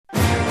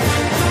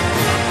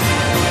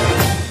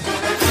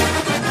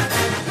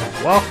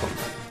Welcome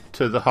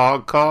to the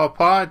Hog Call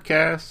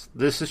Podcast.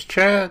 This is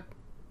Chad.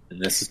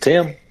 And this is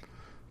Tim.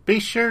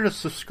 Be sure to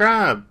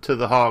subscribe to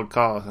the Hog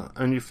Call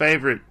on your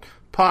favorite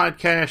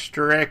podcast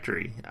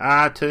directory.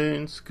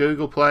 iTunes,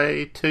 Google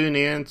Play,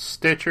 TuneIn,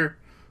 Stitcher,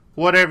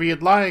 whatever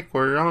you'd like,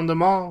 we're on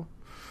them all.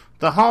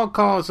 The Hog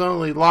Call is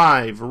only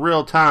live,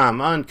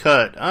 real-time,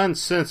 uncut,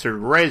 uncensored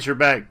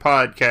Razorback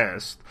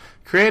podcast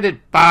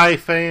created by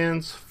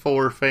fans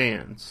for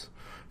fans.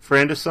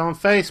 Friend us on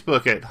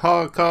Facebook at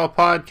Hog Call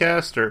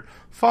Podcast or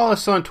follow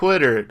us on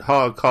Twitter at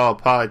Hog Call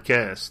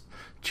Podcast.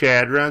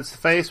 Chad runs the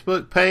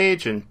Facebook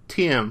page and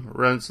Tim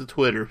runs the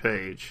Twitter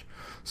page.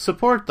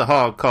 Support the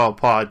Hog Call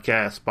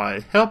Podcast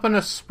by helping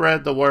us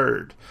spread the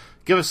word.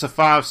 Give us a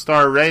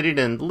 5-star rating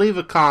and leave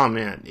a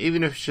comment,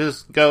 even if it's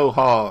just Go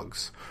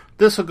Hogs.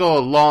 This will go a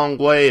long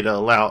way to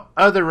allow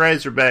other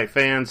Razorback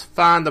fans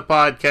find the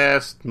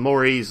podcast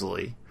more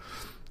easily.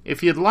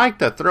 If you'd like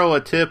to throw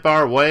a tip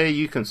our way,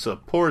 you can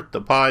support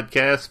the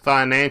podcast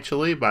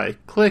financially by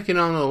clicking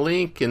on the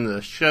link in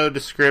the show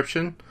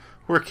description.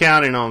 We're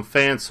counting on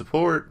fan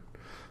support.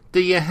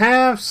 Do you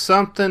have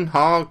something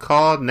Hog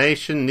Call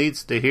Nation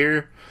needs to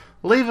hear?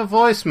 Leave a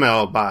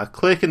voicemail by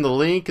clicking the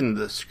link in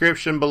the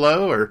description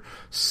below or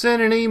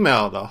send an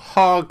email to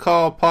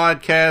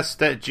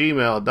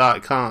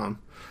hogcallpodcast@gmail.com.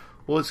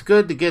 Well, it's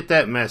good to get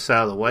that mess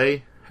out of the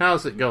way.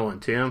 How's it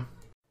going, Tim?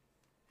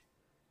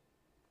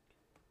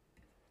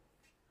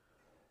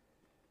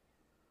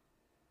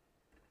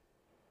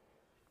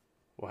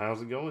 Well,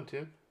 how's it going,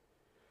 Tim?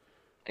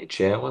 Hey,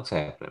 Chad, what's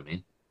happening,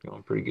 man?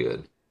 Going pretty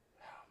good.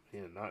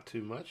 Yeah, not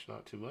too much.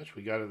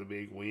 We got a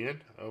big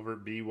win over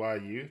at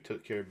BYU.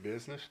 Took care of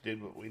business.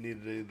 Did what we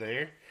needed to do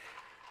there.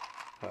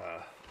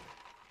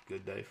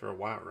 Good day for a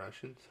White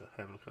Russian. So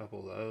having a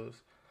couple of those.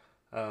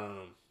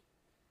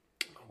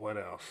 What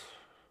else?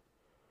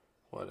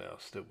 What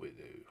else did we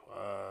do?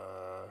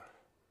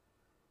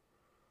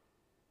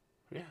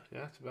 Yeah,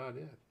 that's about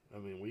it. I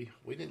mean, we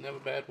didn't have a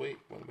bad week.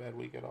 Wasn't a bad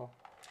week at all.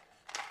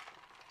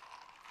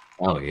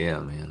 Oh, yeah,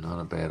 man. Not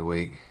a bad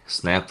week.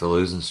 Snapped the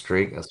losing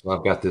streak. That's why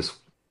I've got this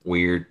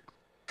weird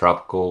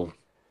tropical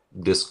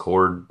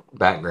Discord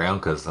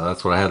background, because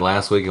that's what I had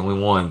last week and we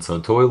won. So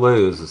until we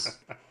lose, it's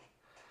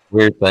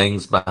weird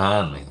things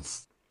behind me.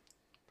 It's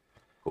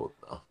cool,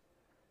 though.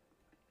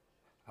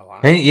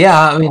 Hey,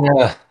 yeah, I mean,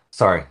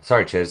 sorry,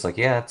 Chad. It's like,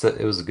 yeah,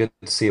 it was good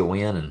to see a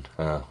win and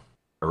a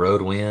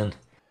road win.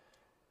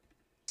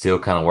 Still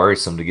kind of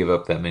worrisome to give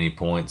up that many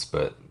points,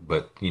 but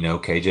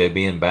KJ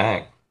being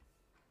back,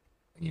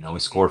 we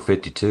scored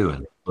 52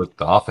 and the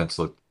offense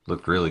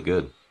looked really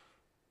good.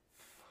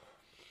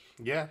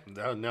 Yeah,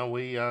 no,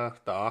 the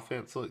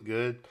offense looked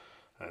good.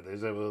 They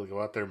was able to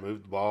go out there,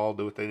 move the ball,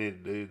 do what they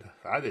needed to do.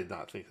 I did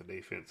not think the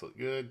defense looked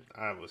good.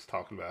 I was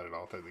talking about it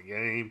all through the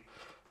game.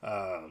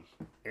 And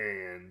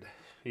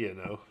they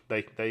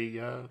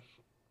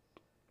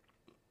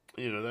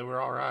were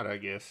all right, I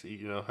guess.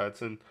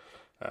 Hudson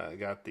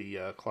got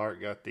the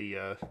Clark got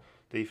the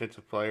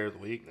defensive player of the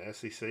week in the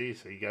SEC,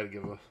 so you got to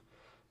give a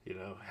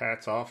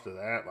hats off to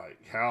that. Like,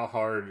 how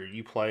hard are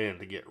you playing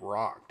to get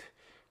rocked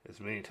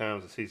as many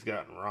times as he's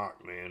gotten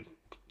rocked, man?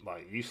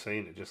 Like, you've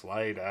seen it just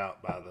laid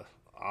out by the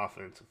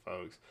offensive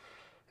folks,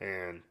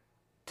 and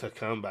to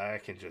come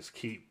back and just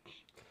keep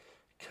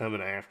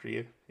coming after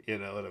you. You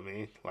know what I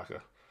mean? Like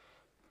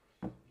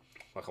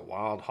a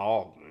wild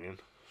hog, man.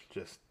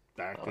 Just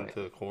backed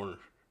into the corner.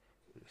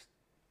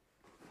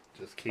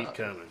 Just keep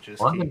coming.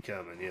 Just keep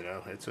coming.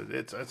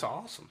 It's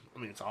awesome. I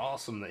mean, it's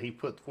awesome that he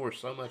put forth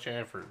so much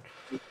effort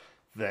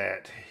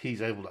that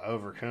he's able to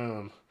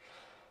overcome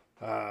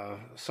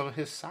some of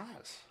his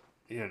size,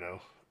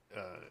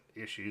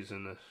 issues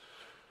in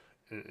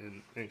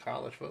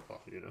college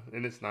football.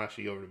 And it's nice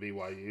you go over to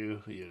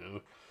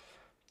BYU.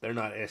 They're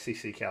not an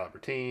SEC caliber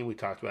team. We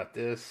talked about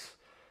this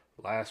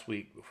last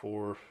week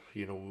before,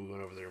 we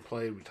went over there and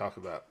played. We talked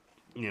about,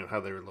 how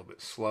they were a little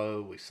bit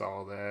slow. We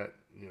saw that,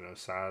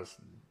 size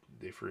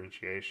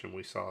differentiation.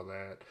 We saw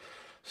that.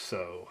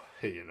 So,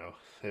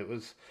 it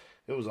was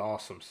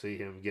awesome to see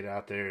him get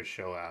out there and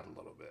show out a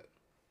little bit.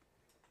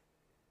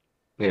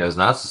 Yeah, it was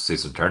nice to see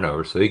some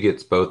turnovers. So he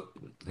gets the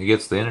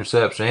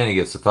interception and he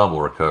gets the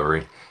fumble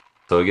recovery.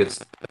 So he gets,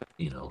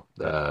 two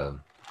of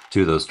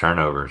those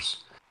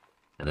turnovers.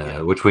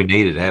 And which we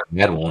needed. Haven't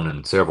had one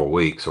in several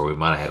weeks, or we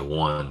might have had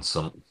one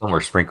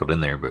somewhere sprinkled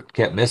in there, but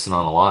kept missing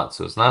on a lot.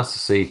 So it's nice to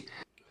see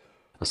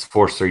us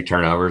force 3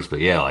 turnovers. But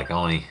yeah, like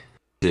only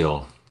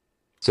still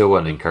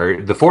wasn't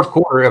encouraged. The fourth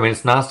quarter, I mean,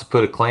 it's nice to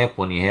put a clamp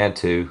when you had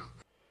to.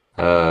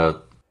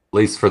 At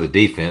least for the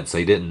defense,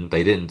 they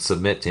didn't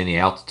submit to any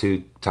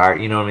altitude tire.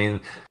 You know what I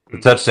mean? The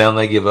touchdown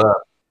they give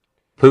up,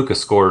 Puka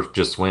score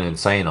just went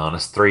insane on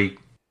us. 3.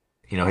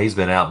 He's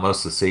been out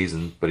most of the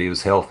season, but he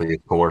was healthy,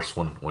 of course,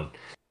 when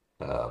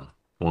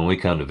we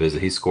come to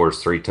visit. He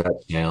scores 3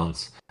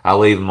 touchdowns. I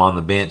leave him on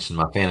the bench in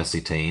my fantasy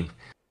team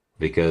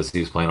because he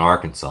was playing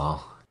Arkansas.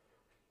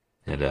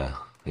 And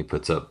he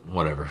puts up,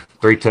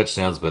 3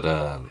 touchdowns. But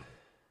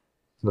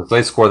if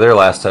they score their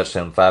last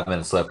touchdown, 5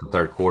 minutes left in the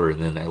third quarter,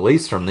 and then at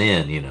least from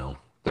then,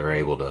 they're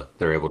able to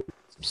get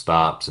some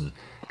stops and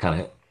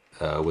kind of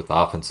with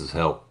offense's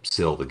help,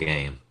 seal the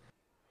game.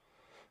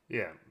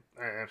 Yeah,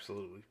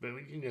 absolutely. But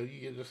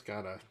you just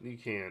gotta, you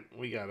can't.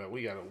 We gotta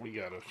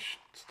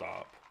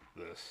stop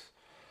this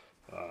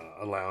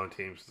allowing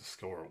teams to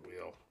score at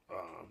will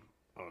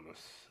on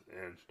us.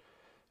 And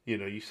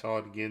you saw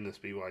it again this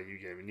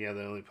BYU game, and yeah,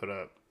 they only put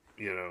up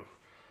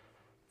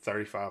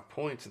 35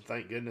 points, and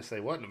thank goodness they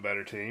wasn't a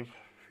better team.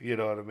 You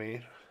know what I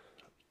mean?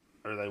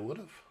 Or they would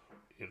have,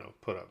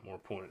 put up more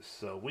points.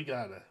 So we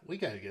gotta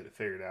get it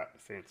figured out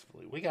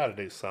defensively. We gotta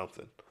do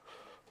something.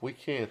 We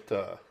can't.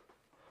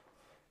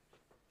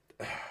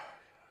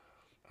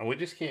 We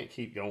just can't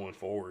keep going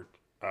forward.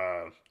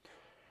 I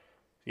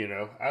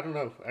don't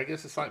know. I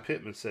guess it's like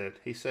Pittman said.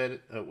 He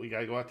said it, we got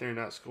to go out there and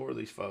outscore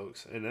these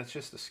folks. And that's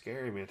just a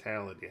scary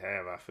mentality to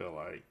have, I feel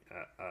like.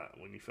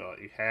 When you feel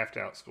like you have to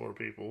outscore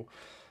people,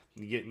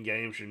 you get in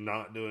games you're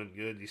not doing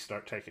good, you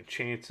start taking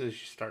chances,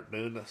 you start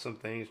doing some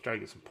things, try to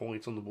get some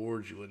points on the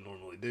boards you wouldn't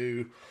normally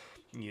do.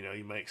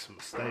 You make some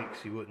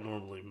mistakes you wouldn't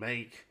normally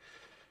make.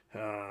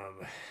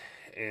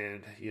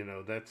 And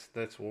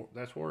that's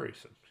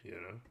worrisome.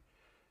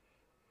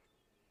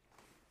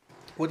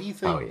 What do you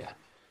think? Oh yeah.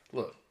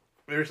 Look,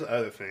 there's the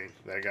other thing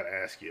that I got to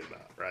ask you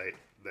about, right?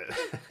 That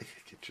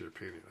get your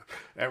opinion on.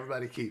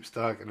 Everybody keeps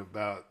talking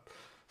about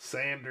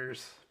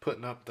Sanders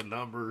putting up the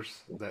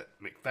numbers that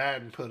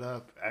McFadden put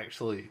up,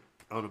 actually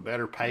on a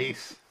better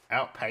pace,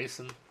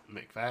 outpacing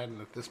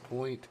McFadden at this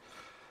point.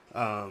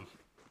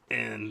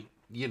 And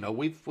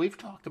we've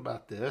talked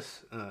about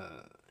this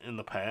in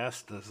the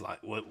past. It's like,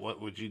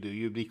 what would you do?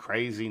 You'd be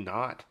crazy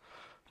not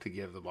to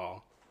give the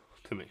ball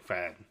to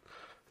McFadden,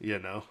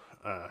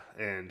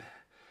 and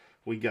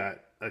we got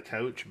a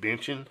coach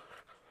benching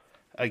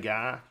a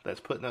guy that's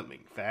putting up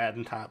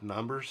McFadden type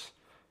numbers,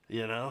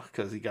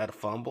 because he got a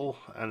fumble.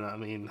 And I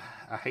mean,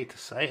 I hate to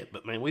say it,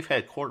 but man, we've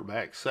had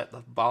quarterbacks set the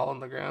ball on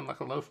the ground like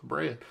a loaf of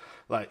bread.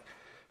 Like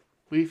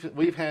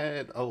we've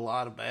had a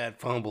lot of bad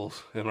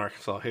fumbles in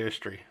Arkansas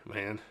history,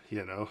 man.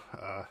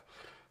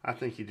 I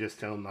think you just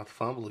tell him not to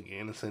fumble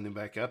again and send him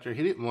back out there.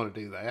 He didn't want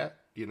to do that,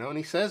 and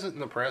he says it in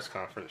the press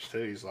conference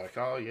too. He's like,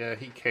 "Oh yeah,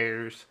 he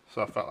cares."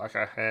 So I felt like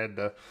I had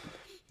to,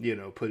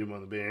 put him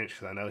on the bench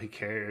because I know he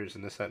cares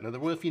and this, that, and other.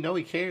 Well, if you know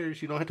he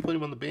cares, you don't have to put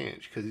him on the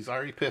bench because he's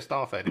already pissed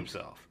off at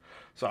himself.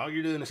 So all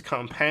you're doing is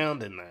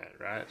compounding that,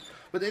 right?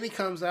 But then he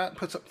comes out and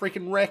puts up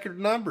freaking record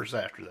numbers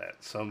after that.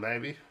 So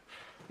maybe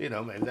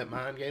that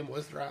mind game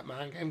was the right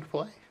mind game to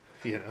play.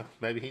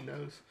 Maybe he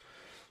knows.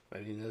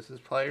 Maybe he knows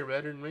his player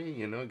better than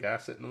me. A guy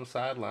sitting on the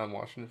sideline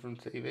watching it from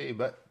TV.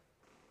 But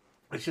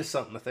it's just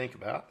something to think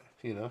about.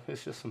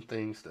 It's just some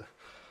things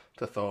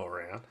to throw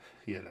around.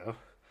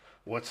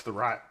 What's the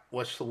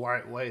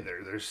right way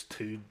there? There's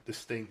two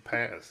distinct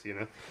paths.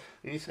 And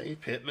you say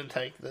Pittman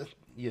take the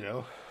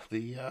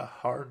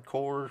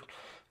hardcore,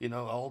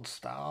 old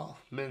style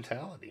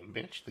mentality and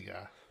bench the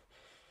guy.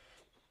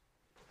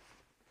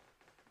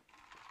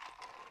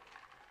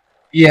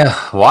 Yeah,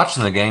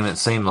 watching the game, it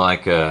seemed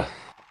like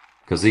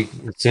because as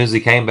soon as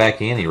he came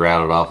back in, he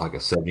rattled off like a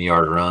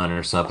 70-yard run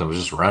or something. Was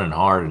just running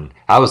hard, and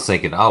I was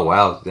thinking, oh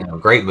wow,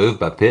 great move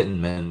by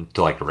Pittman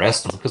to like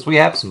rest him because we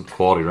have some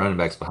quality running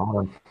backs behind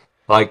him.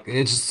 Like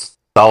it's just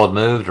a solid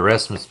move to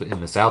rest him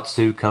in this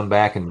altitude, come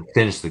back and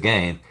finish the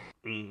game.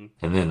 Mm-hmm.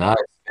 And then I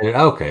said,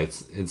 okay,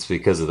 it's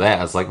because of that.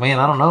 I was like, man,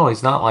 I don't know.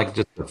 He's not like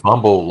just a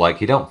fumble. Like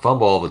he don't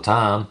fumble all the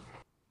time.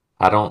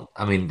 I don't.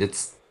 I mean,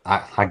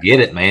 I get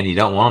it, man. You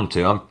don't want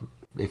him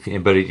to.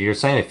 But you're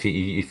saying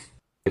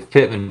if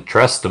Pittman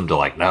trusts him to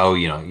like, no,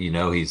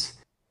 he's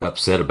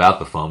upset about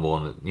the fumble,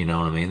 and you know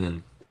what I mean,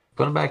 then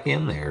put him back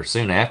in there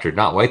soon after.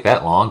 Not wait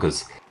that long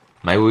because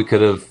maybe we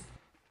could have,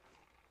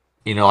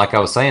 like I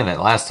was saying,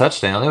 that last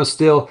touchdown. It was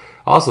still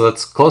also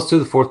that's close to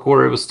the fourth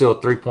quarter. It was still a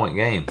 3-point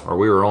game, or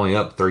we were only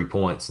up 3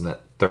 points in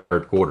that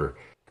third quarter.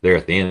 There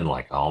at the end,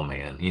 like, oh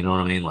man, you know what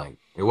I mean? Like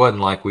it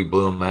wasn't like we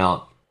blew them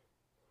out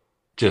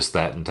just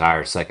that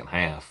entire second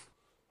half,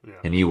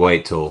 and you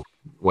wait a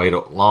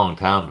long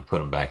time to put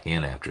them back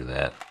in after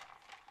that.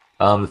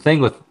 The thing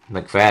with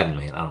McFadden,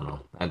 man, I don't know.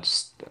 I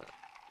just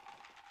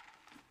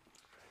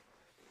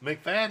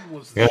McFadden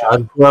was. Yeah,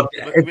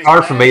 it's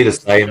hard for me to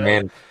say,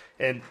 man.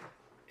 And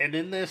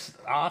in this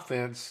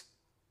offense,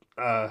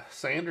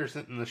 Sanders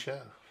isn't the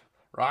show.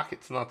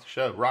 Rocket's not the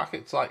show.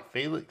 Rocket's like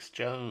Felix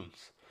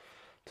Jones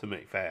to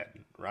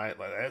McFadden, right?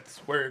 Like that's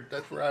where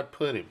I'd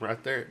put him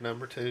right there at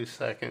number 2,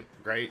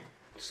 great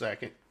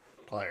second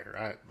player,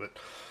 right? But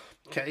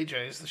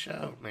KJ's the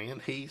show,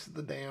 man. He's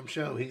the damn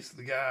show. He's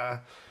the guy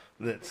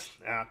that's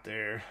out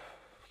there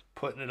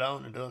putting it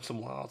on and doing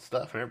some wild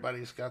stuff.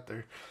 Everybody's got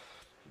their,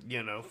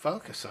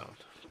 focus on.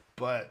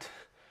 But,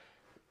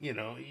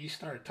 you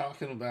start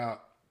talking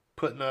about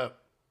putting up,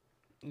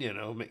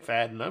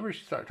 McFadden numbers,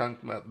 you start talking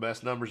about the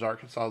best numbers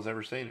Arkansas has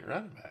ever seen at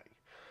running back.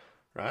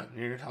 Right? And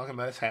you're talking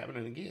about it's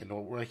happening again.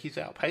 Like he's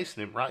outpacing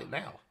him right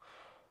now.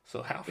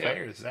 So how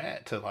fair is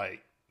that to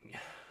like,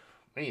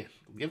 man,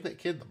 give that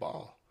kid the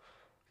ball.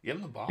 Give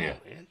him the ball, man.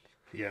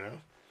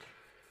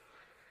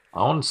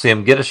 I want to see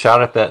him get a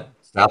shot at that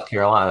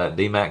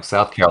DMAC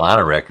South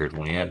Carolina record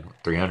when he had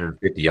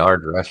 350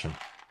 yards rushing.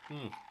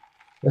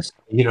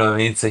 You know what I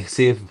mean?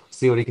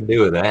 See what he can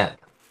do with that.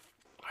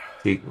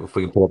 See if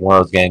we can put up one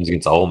of those games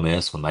against Ole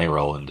Miss when they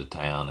roll into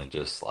town and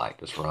just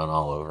run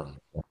all over them.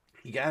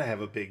 You got to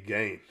have a big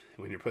game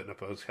when you're putting up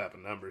those type of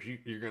numbers.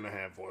 You're going to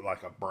have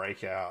like a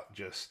breakout,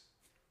 just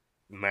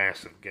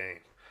massive game.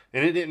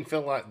 And it didn't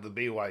feel like the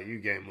BYU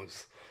game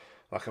was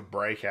like a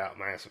breakout,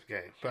 massive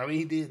game. But I mean,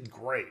 he did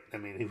great. I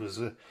mean,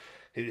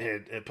 he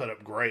had put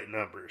up great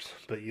numbers.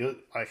 But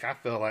I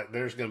feel like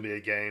there's going to be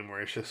a game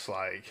where it's just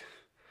like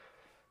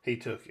he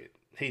took it,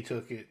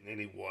 and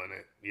he won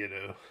it.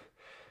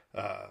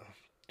 Uh,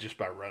 just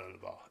by running the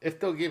ball. If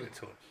they'll give it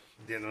to him.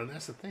 And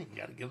that's the thing. You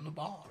got to give him the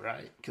ball,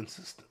 right?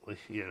 Consistently,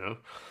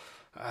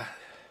 I,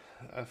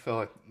 I feel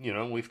like,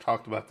 we've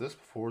talked about this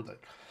before, that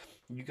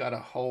you got a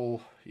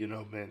whole,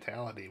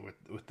 mentality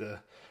with the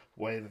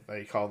way that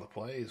they call the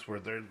plays where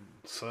they're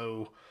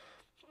so,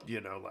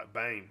 like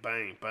bang,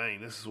 bang,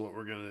 bang, this is what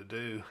we're going to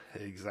do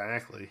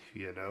exactly,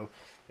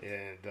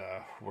 and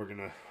we're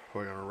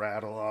gonna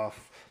rattle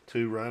off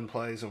 2 run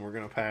plays and we're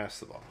gonna pass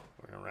the ball.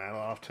 We're gonna rattle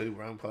off 2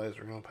 run plays.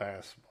 We're gonna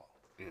pass the ball.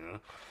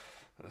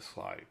 It's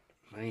like,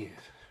 man,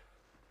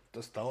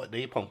 just throw it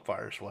deep on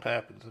first. What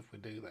happens if we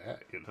do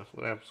that?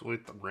 What happens if we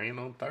ran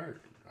on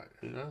third? Like,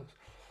 who knows?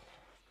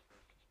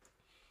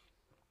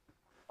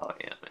 Oh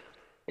yeah, man.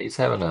 He's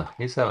having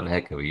a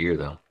heck of a year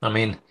though. I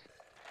mean,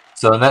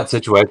 so in that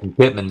situation,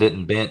 Pittman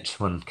didn't bench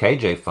when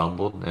KJ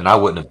fumbled, and I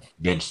wouldn't have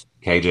benched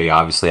KJ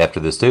obviously after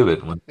this too.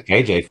 But when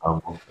KJ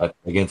fumbled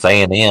against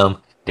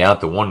A&M down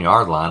at the 1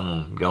 yard line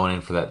and going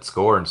in for that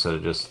score instead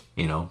of just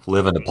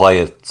living to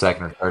play a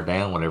second or third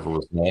down, whatever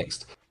was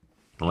next,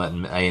 and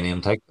letting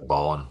A&M take the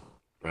ball and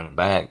run it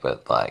back.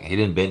 But like he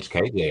didn't bench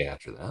KJ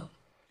after that.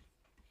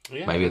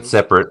 Yeah, Maybe it's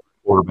separate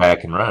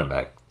quarterback and running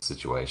back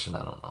situation.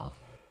 I don't know.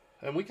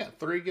 and we got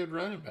 3 good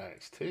running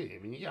backs too. I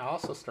mean, you gotta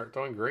also start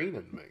throwing Green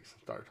in the mix.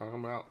 Start talking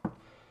about,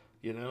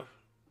 you know,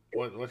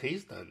 what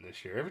he's done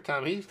this year. Every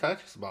time he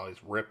touches the ball,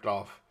 he's ripped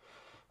off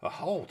a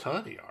whole ton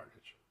of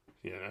yardage.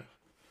 You know,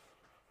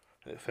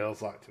 it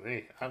feels like to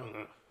me. I don't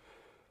know.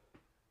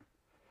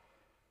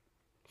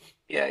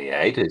 Yeah,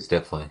 AJ's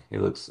definitely.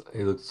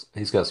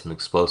 He's got some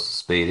explosive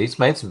speed. He's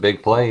made some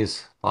big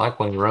plays. I like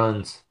when he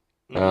runs.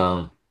 Mm-hmm.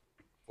 Um,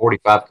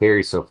 45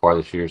 carries so far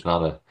this year is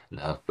not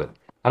enough, but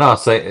I know I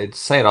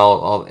say it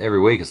all every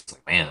week. It's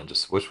like, man, I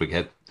just wish we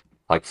had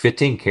like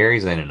 15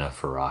 carries ain't enough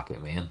for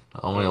Rocket, man.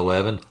 Only Uh-uh.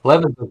 11.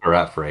 11 is all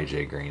right for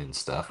AJ Green and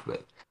stuff,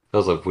 but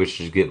feels like we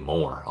should get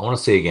more. I want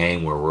to see a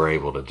game where we're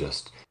able to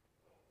just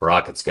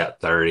Rocket's got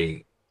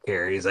 30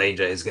 carries,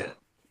 AJ's got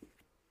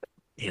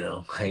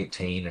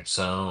 18 or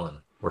so, and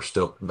we're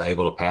still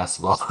able to pass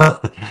the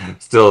ball.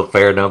 Still a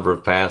fair number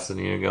of passing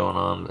going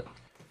on, but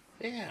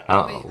Yeah, I I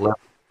don't mean, know.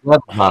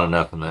 That's not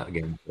enough in that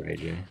game for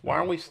AJ. why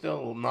are we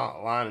still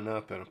not lining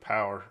up in a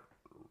power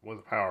with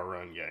a power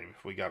run game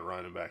if we got a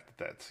running back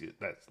that's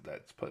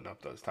putting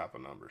up those type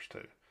of numbers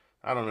too?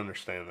 I don't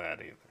understand that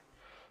either.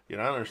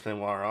 I understand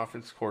why our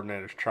offense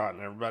coordinator's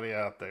trotting everybody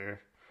out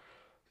there,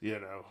 you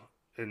know,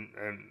 and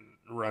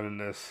running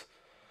this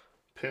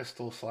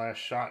pistol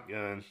slash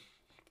shotgun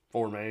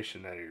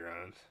formation that he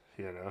runs.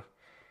 You know,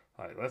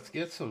 like let's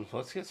get some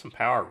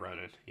power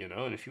running.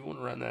 And if you want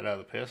to run that out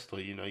of the pistol,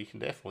 you can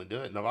definitely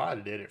do it.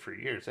 Nevada did it for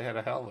years. They had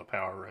a hell of a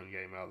power run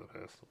game out of the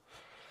pistol.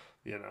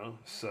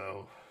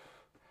 So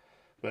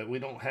but we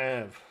don't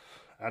have.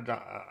 I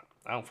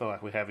don't feel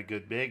like we have a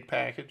good big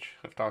package.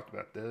 I've talked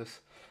about this.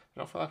 I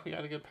don't feel like we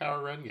got a good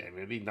power run game.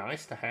 It'd be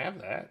nice to have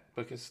that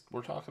because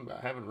we're talking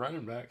about having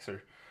running backs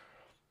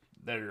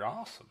that are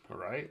awesome,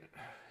 right?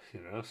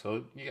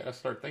 So you got to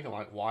start thinking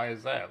like, why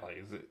is that? Like,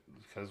 is it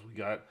because we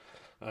got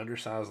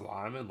undersized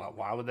linemen? Like,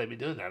 why would they be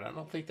doing that? I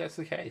don't think that's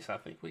the case. I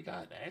think we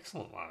got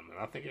excellent linemen.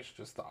 I think it's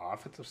just the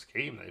offensive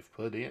scheme they've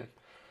put in.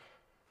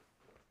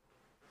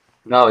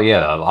 No,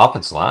 yeah,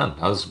 offensive line.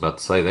 I was about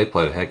to say they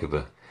played a heck of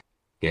a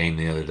game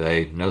the other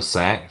day. No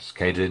sacks.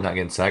 KJ not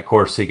getting sacked. Of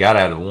course, he got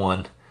out of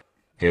one.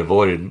 He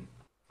avoided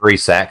 3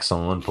 sacks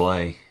on one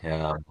play,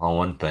 on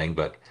one thing.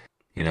 But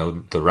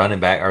the running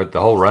back or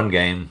the whole run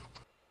game,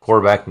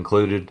 quarterback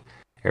included,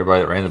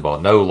 everybody that ran the ball,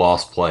 no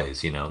lost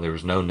plays. There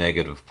was no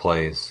negative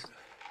plays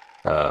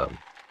uh,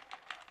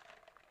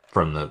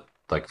 from the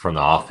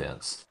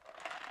offense.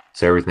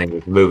 So everything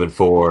was moving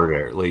forward,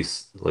 or at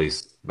least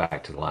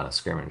back to the line of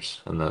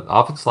scrimmage. And the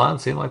offensive line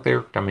seemed like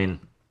they're. I mean,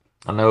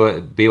 I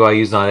know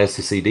BYU's not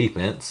SEC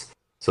defense,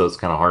 so it's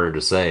kind of harder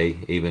to say.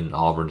 Even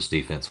Auburn's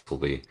defense will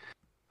be,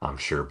 I'm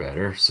sure,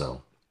 better.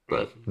 So,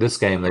 but Mm-hmm. this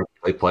game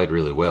they played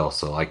really well.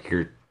 So, like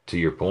to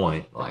your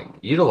point, like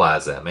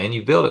utilize that, man.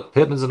 You build it.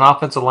 Pittman's an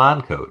offensive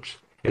line coach.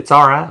 It's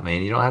all right,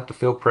 man. You don't have to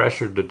feel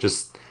pressured to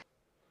just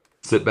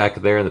sit back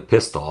there in the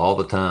pistol all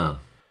the time.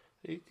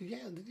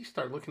 Yeah, did you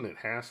start looking at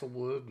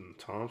Hasselwood and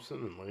Thompson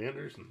and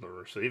Landers and the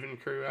receiving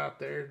crew out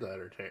there that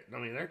are? I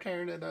mean, they're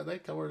tearing it up. They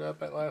tore it up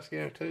that last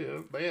game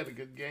too. They had a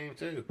good game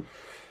too.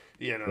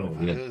 Oh, It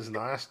yeah. was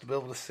nice to be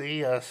able to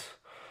see us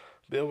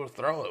be able to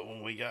throw it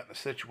when we got in a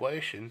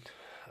situation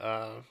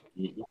uh,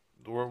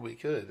 where we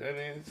could. I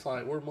mean, it's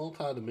like we're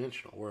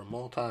multi-dimensional. We're a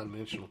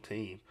multi-dimensional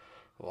team.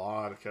 A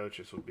lot of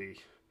coaches would be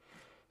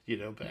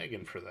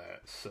begging for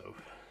that. So,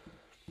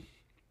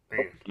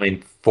 man, I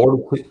mean,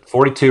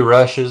 42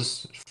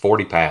 rushes,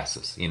 40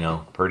 passes.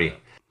 Pretty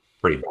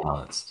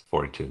balanced.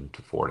 42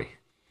 to 40.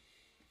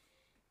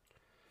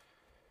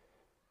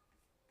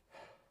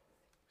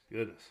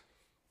 goodness,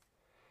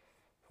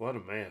 what a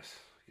mess.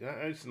 Yeah,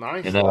 it's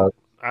nice And that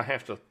I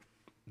have to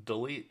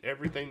delete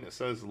everything that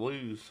says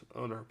lose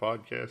on our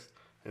podcast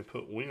and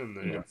put win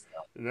there.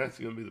 And that's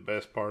going to be the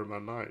best part of my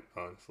night,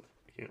 honestly.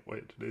 I can't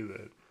wait to do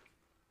that.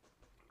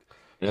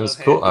 it So was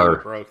I'm cool. happy we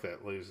broke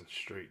that losing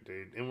streak,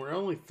 dude. And we're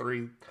only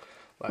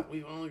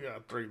we've only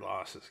got 3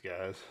 losses,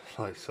 guys.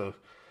 So,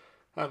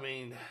 I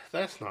mean,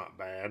 that's not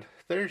bad.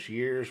 There's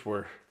years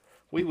where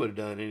we would have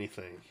done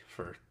anything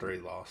for a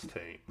 3-loss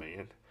team,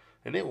 man.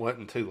 And it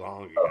wasn't too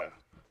long ago.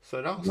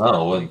 So don't No, start it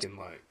wasn't. thinking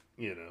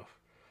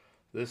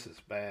this is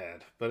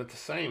bad. But at the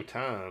same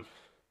time,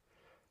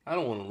 I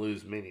don't want to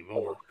lose many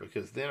more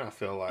because then I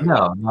feel like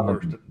No,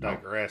 we're no.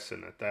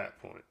 digressing at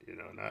that point,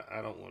 and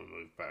I don't want to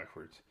move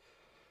backwards.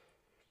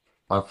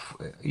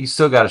 You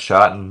still got a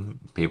shot, and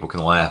people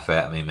can laugh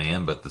at me,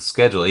 man. But the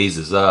schedule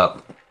eases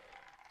up,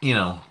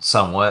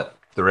 somewhat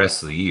the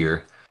rest of the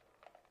year,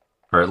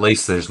 or at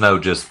least there's no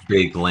just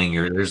big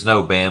linger. There's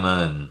no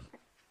Bama and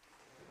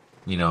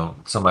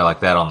somebody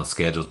like that on the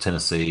schedule,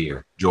 Tennessee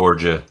or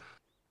Georgia,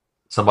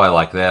 somebody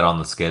like that on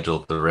the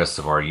schedule the rest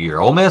of our year.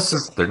 Ole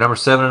Miss they're number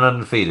 7 and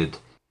undefeated,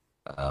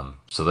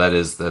 so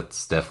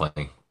that's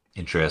definitely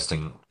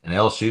interesting. And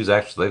LSU's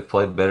actually they've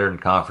played better in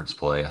conference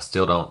play. I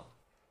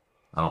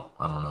don't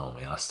know,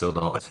 man. I still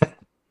don't.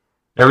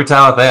 Every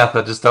time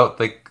I just don't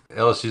think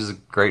LSU's a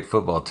great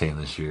football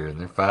team this year, and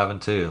they're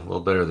 5-2, a little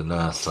better than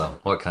us. So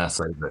what can I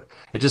say? But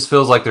it just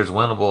feels like there's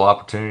winnable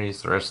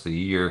opportunities the rest of the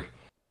year,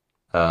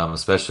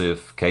 especially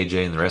if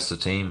KJ and the rest of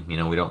the team, we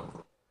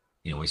don't,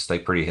 we stay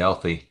pretty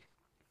healthy.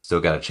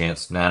 Still got a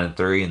chance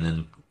 9-3, and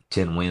then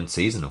 10-win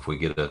season if we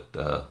get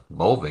a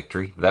bowl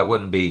victory. That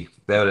would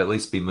at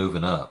least be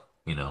moving up.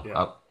 Yeah.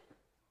 I'm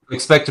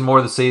expecting more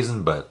of the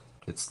season, but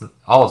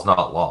all is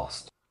not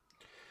lost.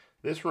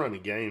 This run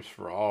of games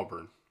for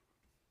Auburn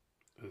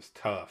is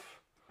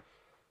tough.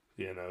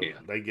 Yeah.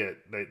 They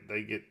get they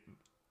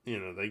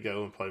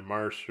go and play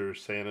Mercer,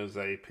 San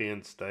Jose,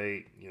 Penn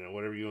State,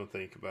 whatever you want to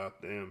think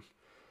about them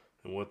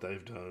and what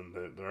they've done.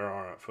 They're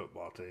all right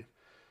football team.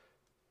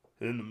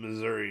 Then the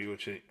Missouri,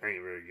 which ain't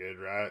very good,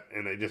 right?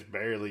 And they just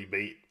barely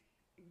beat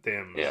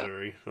damn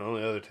Missouri. Yeah. The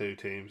only other 2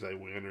 teams they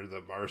win are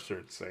the Mercer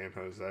and San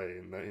Jose,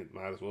 and they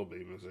might as well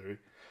be Missouri.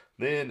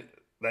 Then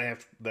they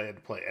had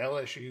to play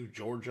LSU,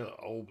 Georgia,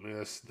 Ole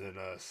Miss, then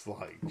us,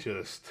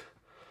 just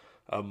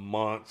a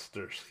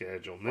monster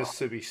schedule.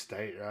 Mississippi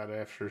State right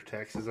after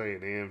Texas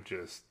A&M,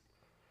 just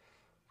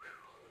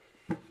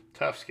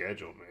tough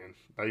schedule, man.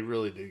 They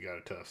really do got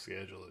a tough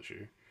schedule this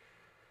year.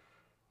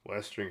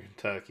 Western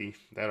Kentucky,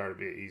 that ought to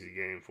be an easy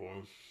game for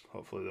them.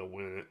 Hopefully they'll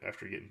win it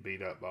after getting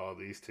beat up by all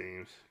these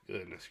teams.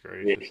 Goodness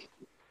gracious.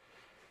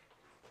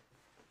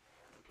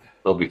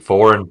 They'll be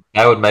 4, and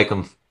that would make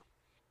them.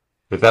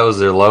 If that was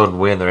their lone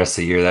win the rest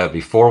of the year, that would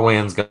be 4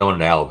 wins going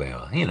to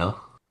Alabama.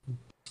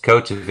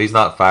 Coach, if he's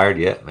not fired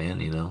yet, man,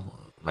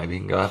 maybe he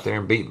can go out there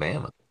and beat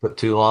Bama. Put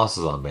 2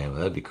 losses on Bama.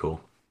 That'd be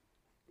cool.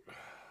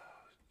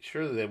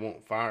 Surely they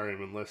won't fire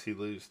him unless he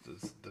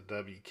loses the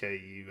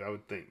WKU. I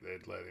would think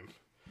they'd let him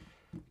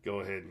go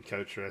ahead and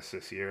coach the rest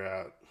of this year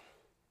out.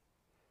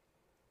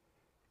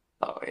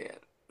 Oh, yeah.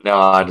 No,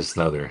 I just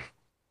know they're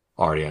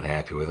already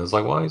unhappy with him. It's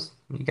like, well, you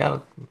got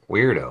a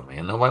weirdo,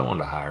 man. Nobody wanted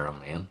to hire him,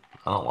 man.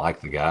 I don't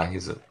like the guy.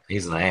 He's an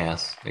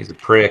ass. He's a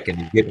prick, and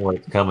he's getting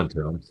what's coming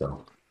to him.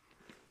 So,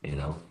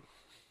 Yeah,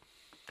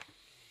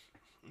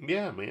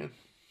 man.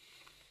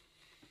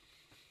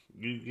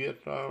 You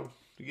get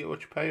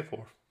what you pay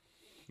for.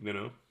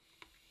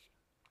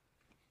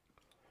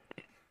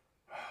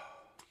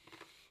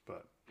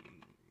 But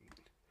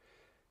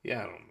yeah,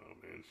 I don't know,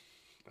 man.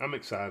 I'm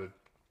excited.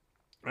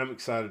 I'm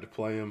excited to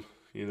play him.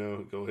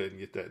 Go ahead and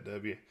get that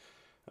W.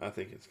 I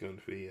think it's going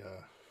to be.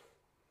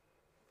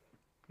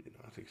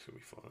 I think it's going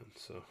to be fun.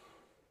 So,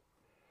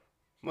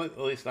 at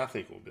least I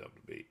think we'll be able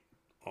to beat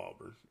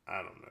Auburn. I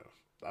don't know.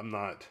 I'm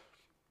not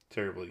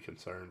terribly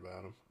concerned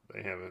about them.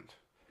 They haven't,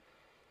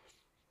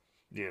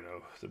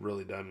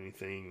 really done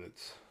anything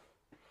that's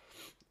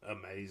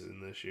amazing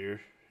this year.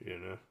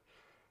 They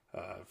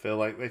feel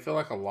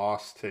like a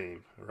lost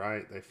team,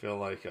 right? They feel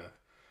like a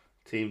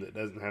team that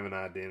doesn't have an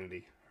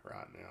identity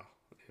right now.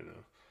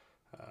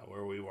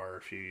 Where we were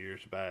a few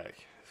years back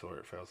is where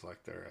it feels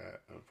like they're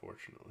at,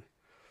 unfortunately.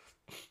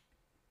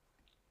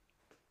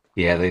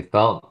 Yeah, they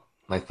thought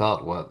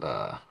what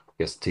I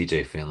guess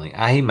TJ Finley.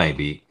 He may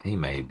be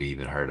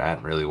even hurt. I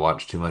haven't really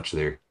watched too much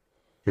there.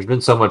 There's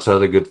been so much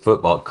other good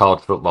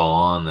college football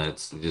on that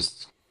it's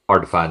just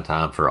hard to find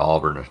time for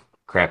Auburn, a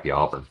crappy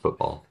Auburn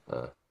football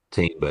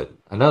team. But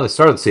I know they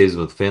started the season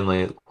with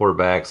Finley at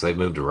quarterbacks. They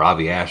moved to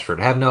Robbie Ashford.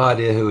 I have no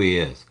idea who he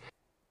is.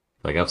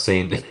 Like I've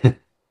seen,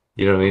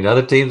 you know what I mean?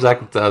 Other teams I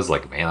was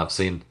like, man, I've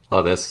seen a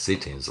lot of the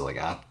SEC teams.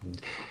 Like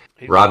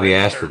He's Robbie a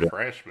Ashford,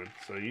 freshman,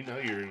 so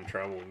you're in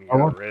trouble when you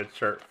got a red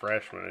shirt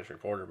freshman as your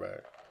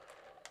quarterback.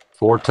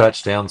 4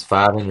 touchdowns,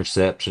 5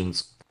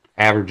 interceptions,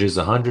 averages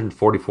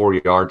 144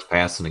 yards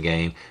passing a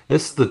game.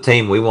 This is the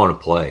team we want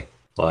to play.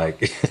 Like,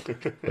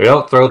 they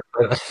don't throw.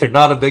 They're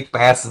not a big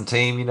passing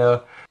team, you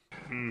know.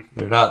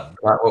 They're not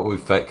what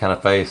we've kind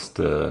of faced.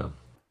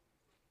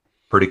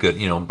 Pretty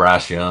good, you know,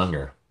 Bryce Young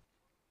or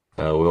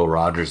Will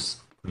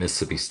Rogers,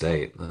 Mississippi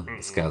State.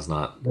 This guy's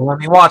not. Well, I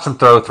mean, watch him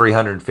throw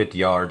 350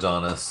 yards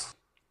on us,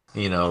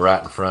 you know,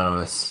 right in front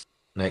of us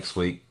next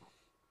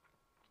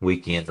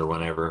weekend or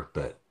whenever.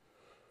 But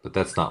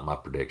that's not my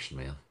prediction,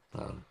 man.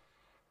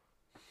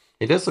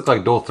 It does look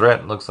like dual threat.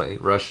 It looks like he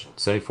rushed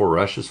 74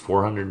 rushes,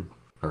 400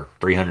 or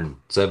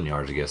 307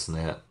 yards, I guess, in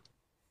that.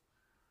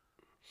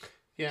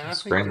 Yeah, I think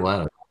Scramble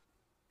out of it.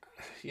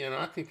 you know,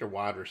 I think their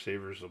wide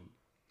receivers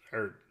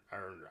are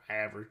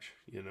average.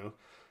 You know,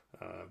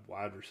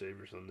 wide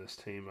receivers on this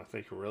team, I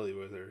think, are really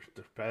where their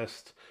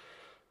best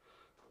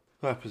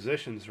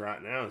positions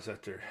right now is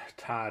at their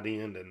tight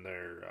end and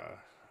their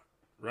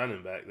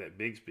running back. That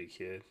Bigsby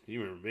kid,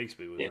 you remember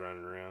Bigsby was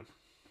running around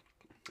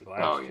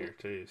last year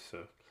too, so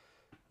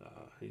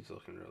he's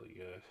looking really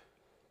good.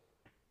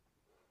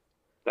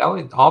 That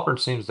way, Auburn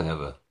seems to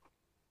have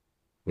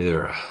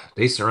either a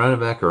decent running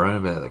back or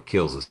running back that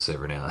kills us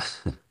every now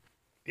and then.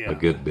 A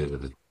good bit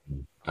of it.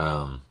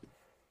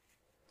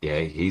 Yeah,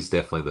 he's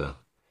definitely the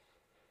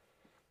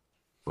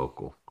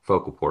focal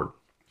point.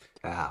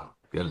 Wow,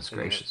 goodness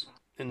gracious.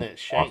 And that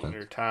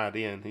Shankner tied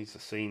in. He's a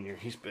senior.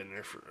 He's been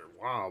there for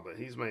a while, but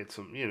he's made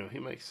some. You know,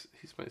 he's made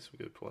some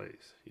good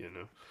plays. You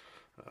know,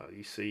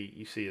 you see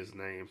his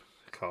name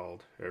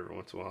called every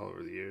once in a while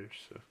over the years.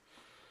 So.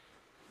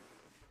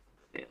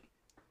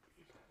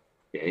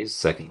 Yeah, he's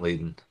second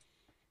leading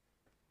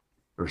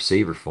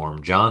receiver for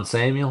him. John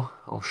Samuel,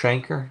 old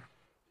Shanker.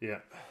 Yeah.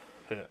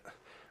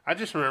 I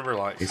just remember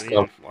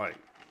seeing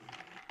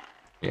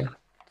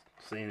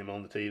him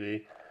on the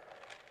TV.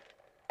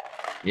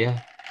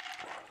 Yeah.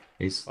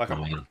 He's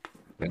I'm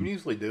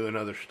usually doing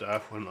other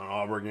stuff when the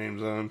Auburn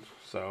game's on,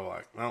 so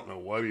I don't know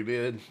what he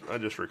did. I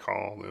just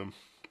recall them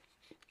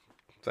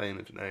saying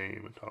his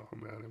name and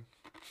talking about him.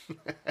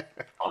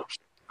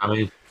 I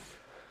mean,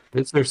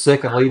 it's their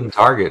second leading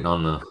target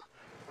on the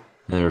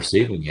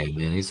receiving game,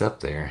 man. He's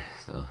up there.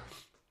 So,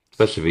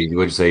 especially if you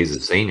would say he's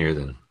a senior,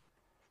 then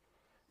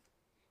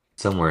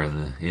somewhere in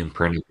the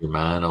imprint of your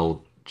mind,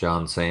 old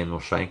John Samuel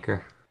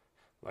Shanker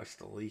likes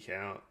to leak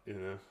out, you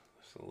know.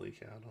 Likes to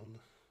leak out on the.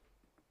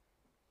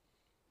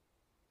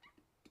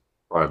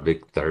 Probably a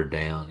big third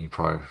down. He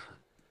probably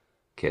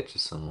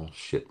catches some little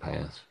shit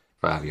pass,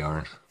 5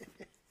 yards.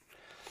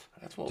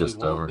 That's what we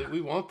want.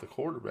 We want the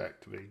quarterback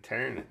to be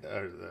tearing it,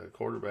 or the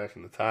quarterback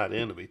and the tight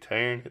end to be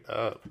tearing it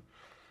up.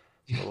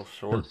 Little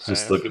short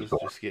passes,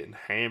 just getting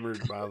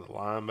hammered by the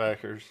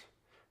linebackers.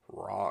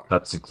 Rock.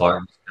 Hudson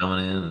Clark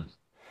coming in.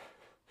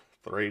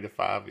 3 to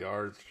 5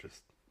 yards.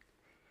 Just.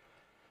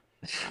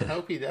 I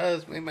hope he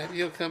does. Maybe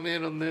he'll come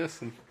in on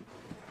this and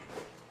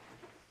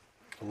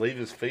leave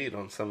his feet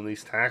on some of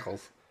these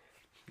tackles.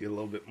 Get a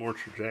little bit more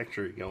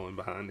trajectory going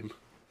behind him.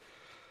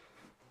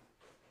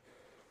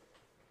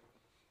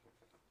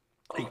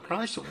 He could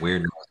probably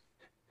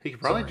He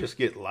could probably just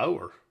get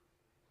lower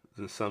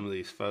than some of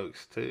these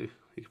folks too.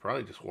 He could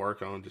probably just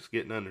work on just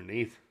getting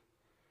underneath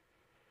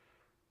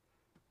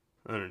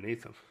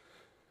them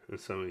in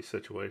some of these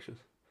situations.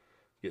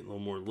 Getting a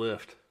little more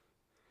lift.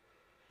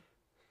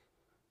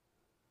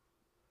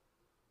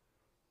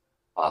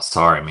 Oh,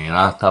 sorry, man.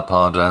 I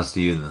apologize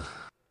to you and the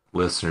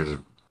listeners,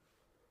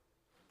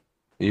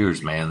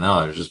 viewers, man.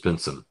 No, there's just been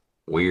some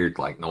weird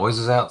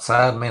noises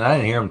outside. Man, I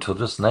didn't hear them until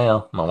just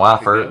now. My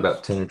wife heard it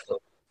about 10 or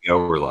 12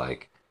 ago. We're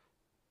like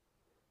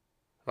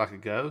a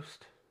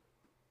ghost?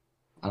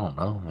 I don't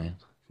know, man.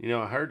 You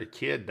know, I heard a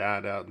kid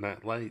died out in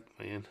that lake,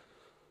 man.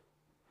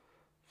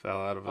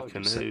 Fell out of a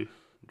canoe,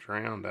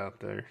 drowned out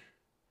there.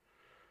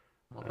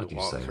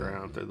 Walks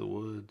around through the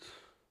woods,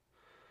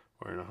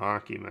 wearing a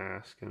hockey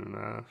mask and a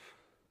knife.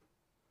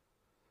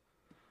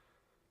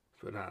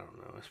 But I don't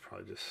know. It's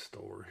probably just a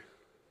story.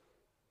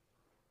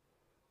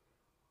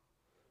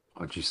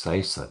 Why'd you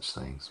say such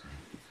things, man?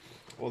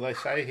 Well, they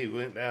say he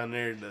went down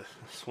there to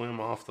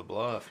swim off the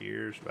bluff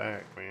years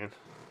back, man.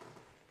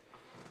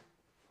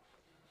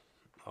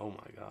 Oh,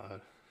 my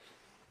God.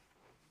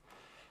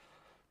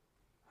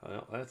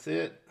 Well, that's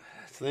it.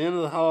 That's the end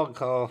of the hog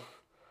call.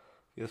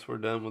 Guess we're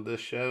done with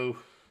this show.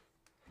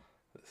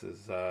 This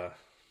is how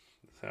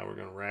we're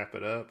going to wrap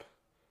it up.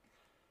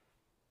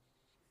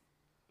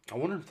 I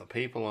wonder if the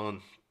people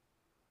on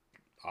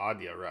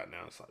audio right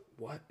now is like,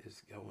 what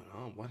is going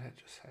on? What had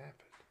just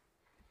happened?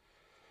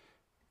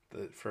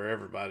 For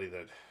everybody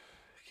that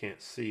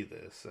can't see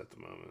this at the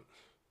moment,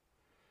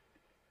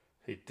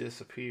 he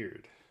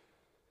disappeared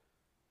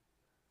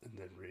and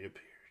then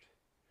reappeared.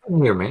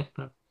 I'm here, man.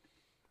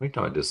 We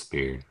thought it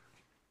disappeared.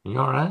 You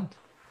all right?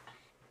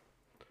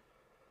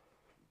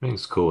 I think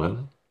it's cool, isn't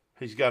it?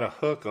 He's got a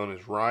hook on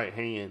his right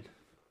hand.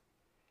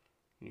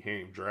 You hear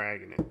him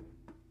dragging it.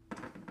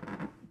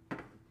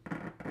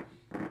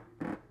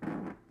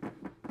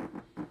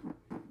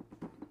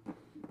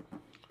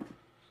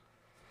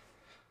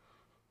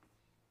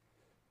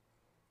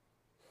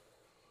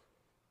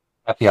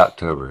 Happy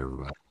October,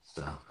 everybody.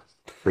 So,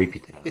 creepy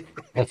town.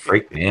 That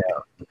freaked me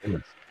out.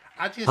 Goodness.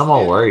 I'm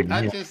all worried.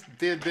 I Man. just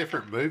did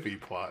different movie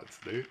plots,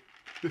 dude.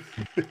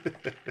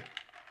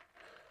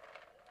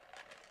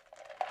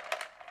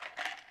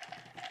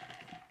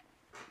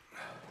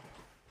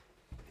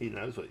 He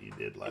knows what you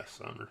did last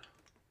summer.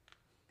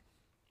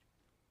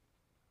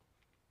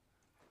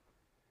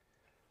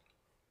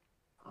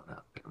 Oh,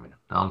 no, man.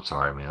 I'm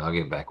sorry, man. I'll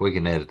get back. We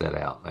can edit that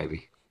out,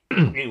 maybe.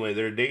 Anyway,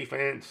 their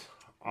defense,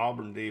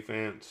 Auburn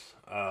defense,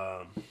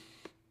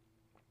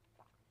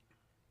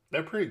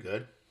 they're pretty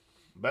good.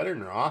 Better than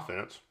their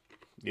offense.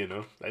 You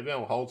know, they've been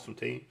able to hold some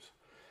teams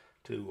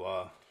to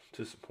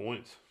some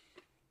points.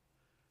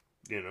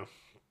 You know,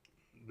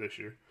 this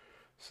year,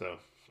 so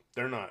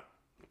they're not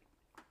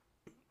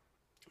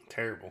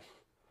terrible.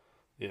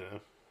 You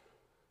know,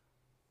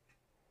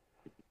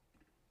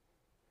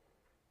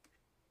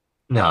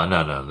 No,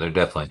 no, no. They're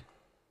definitely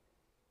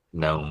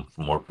known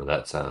more for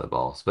that side of the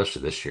ball,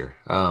 especially this year.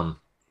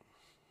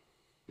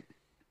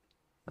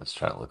 Let's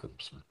try to look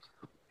up some.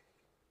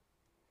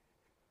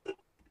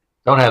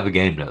 Don't have the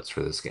game notes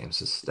for this game.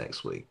 This is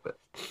next week, but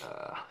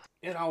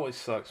it always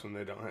sucks when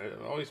they don't have.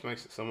 It always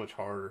makes it so much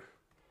harder.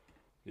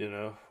 You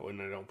know, when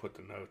they don't put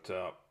the notes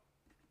up.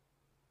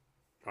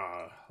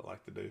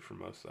 Like they do for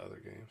most other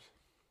games.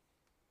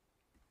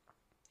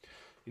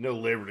 You know,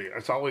 Liberty.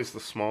 It's always the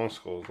small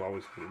schools.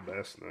 Always the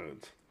best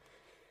notes.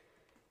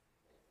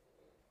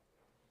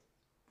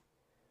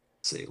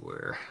 let's see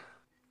where.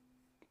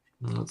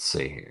 Let's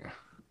see here.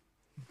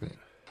 Okay.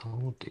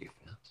 Total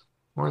defense.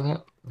 Where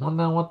that? Well,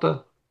 now what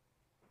the?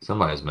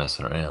 Somebody's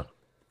messing around.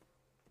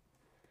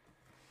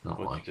 Don't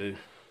What like you it. do?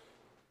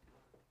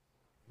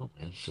 Oh,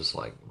 man, it's just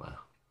like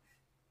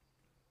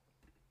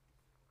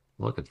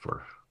looking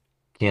for.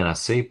 Can I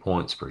see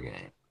points per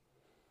game?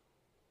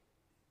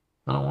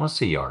 I don't want to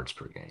see yards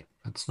per game.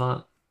 That's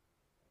not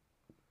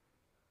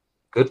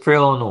good for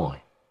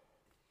Illinois.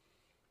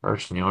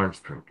 First in yards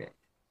per game.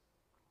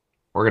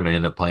 We're going to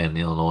end up playing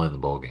Illinois in the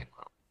bowl game.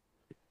 Let's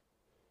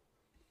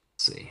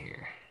see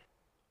here.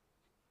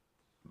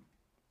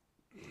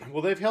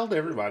 Well, they've held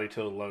everybody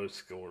to a low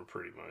score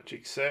pretty much,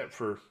 except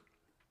for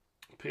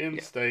Penn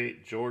Yeah.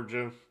 State,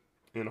 Georgia,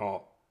 and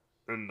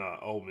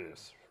Ole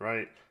Miss.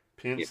 Right?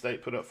 Penn Yeah.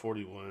 State put up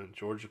 41.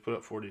 Georgia put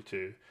up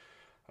 42.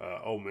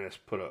 Ole Miss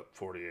put up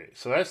 48.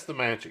 So that's the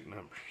magic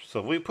number. So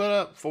if we put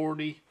up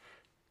 40,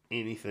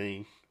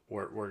 anything,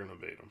 we're going to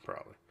beat them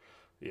probably.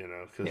 You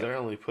know, because Yeah. they're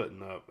only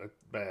putting up at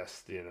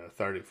best,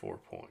 34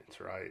 points,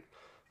 right,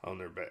 on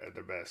their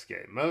best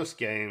game. Most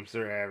games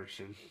they're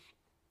averaging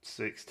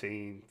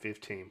 16,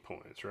 15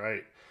 points,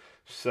 right?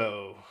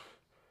 So,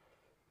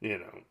 you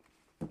know,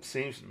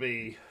 seems to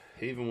be,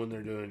 even when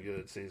they're doing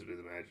good, seems to be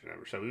the magic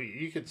number. So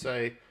you could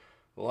say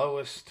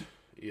lowest,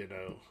 as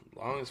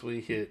long as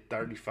we hit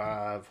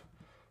 35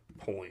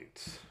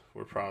 points,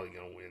 we're probably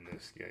going to win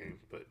this game.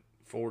 But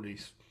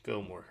 40s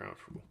feel more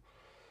comfortable.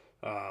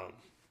 Um,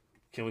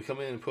 can we come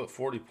in and put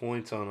 40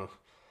 points on a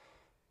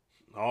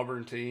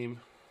Auburn team?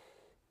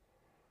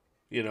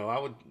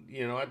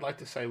 I'd like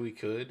to say we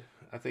could.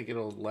 I think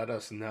it'll let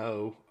us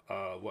know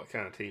what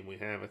kind of team we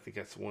have. I think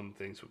that's one of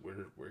the things that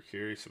we're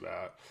curious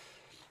about.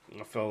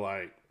 I feel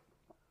like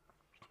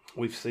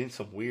we've seen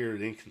some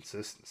weird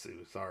inconsistency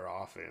with our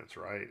offense,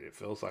 right? It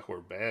feels like we're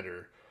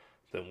better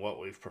than what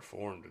we've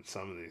performed in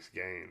some of these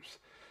games.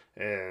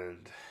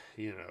 And,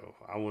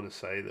 I want to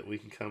say that we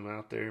can come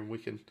out there and we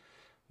can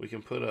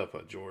put up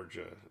a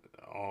Georgia,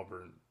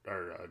 Auburn,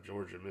 or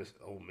Georgia,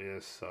 Ole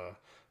Miss,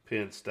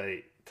 Penn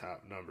State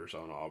type numbers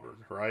on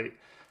Auburn, right?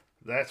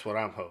 That's what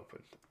I'm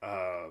hoping.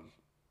 I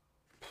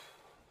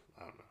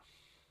don't know.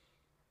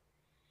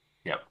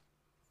 Yep.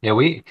 Yeah,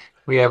 we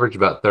average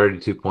about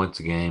 32 points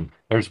a game.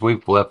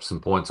 We've left some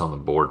points on the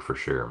board for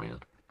sure, man.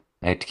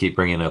 I hate to keep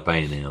bringing up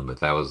A&M, but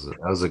that was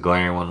a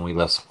glaring one. We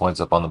left some points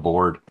up on the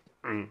board.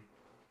 Mm.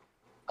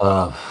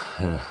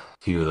 And a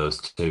few of those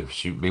too.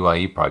 Shoot,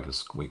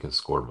 BYU we could have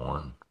scored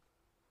more.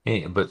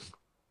 Yeah, but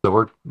so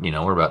we're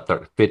about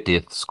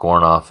 50th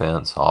scoring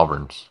offense.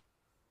 Auburn's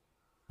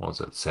what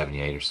was it,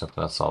 78 or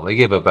something? That's all. They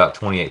give about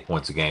 28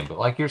 points a game. But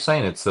like you're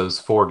saying, it's those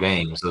four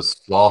games, those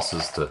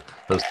losses to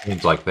those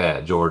teams like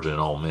that, Georgia and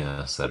Ole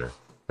Miss, that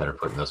are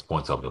putting those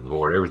points up on the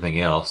board.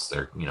 Everything else,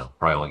 they're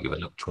probably only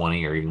giving up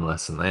 20 or even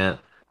less than that.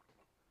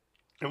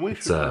 And we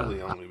It's should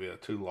really only be a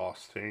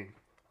two-loss team,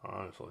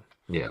 honestly.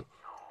 yeah,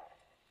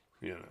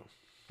 You know,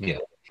 yeah,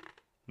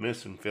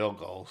 missing field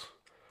goals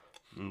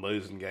and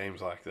losing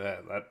games like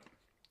that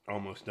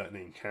almost doesn't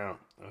even count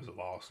as a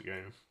lost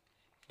game.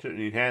 Shouldn't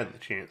even had the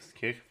chance to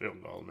kick a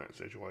field goal in that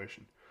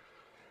situation.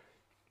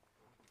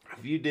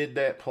 If you did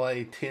that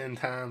play 10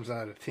 times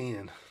out of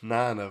 10,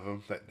 9 of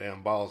them, that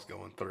damn ball's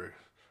going through.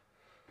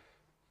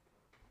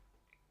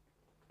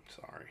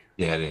 Sorry.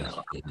 yeah. It is.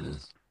 It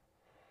is.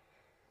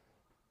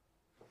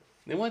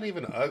 It wasn't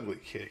even an ugly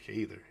kick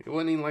either. It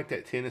wasn't even like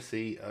that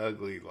Tennessee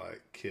ugly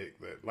kick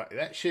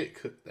that shit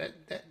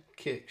that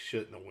kick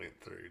shouldn't have went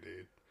through,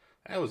 dude.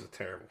 That was a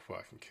terrible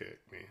fucking kick,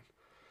 man.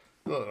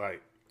 Look,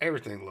 like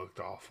everything looked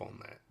off on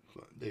that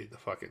Dude, the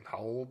fucking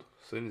hold.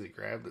 As soon as he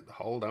grabbed it, the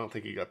hold, I don't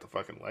think he got the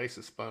fucking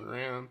laces spun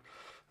around.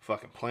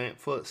 Fucking plant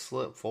foot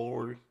slipped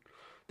forward.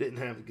 Didn't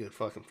have a good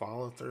fucking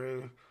follow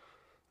through.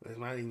 They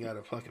might even got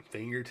a fucking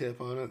fingertip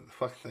on it. The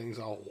fucking thing's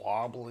all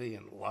wobbly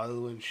and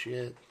low and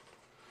shit.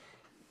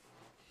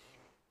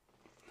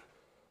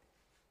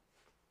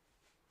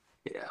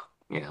 Yeah,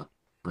 yeah.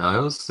 No,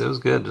 it was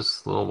good.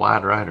 Just a little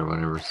wide right or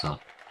whatever. So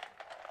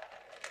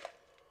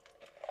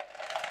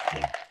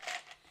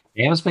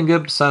yeah, it's been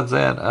good. Besides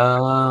that,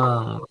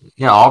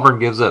 yeah, Auburn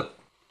gives up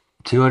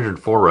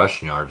 204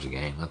 rushing yards a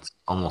game. That's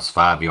almost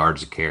 5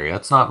 yards a carry.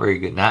 That's not very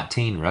good.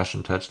 19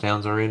 rushing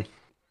touchdowns already.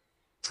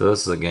 So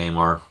this is a game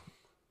where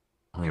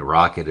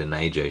Rocket and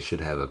AJ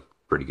should have a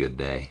pretty good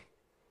day.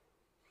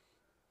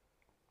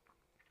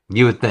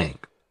 You would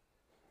think.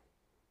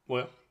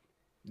 Well,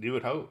 you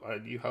would hope.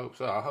 You hope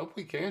so. I hope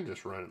we can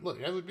just run it.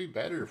 Look, it would be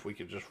better if we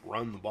could just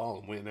run the ball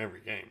and win every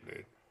game,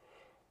 dude.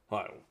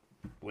 Like,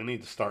 we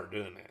need to start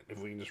doing that. If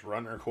we can just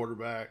run our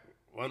quarterback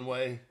one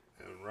way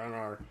and run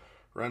our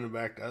running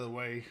back the other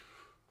way,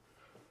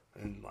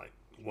 and like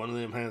one of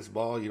them has the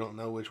ball, you don't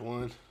know which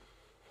one.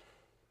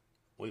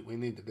 We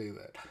need to do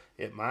that.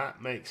 It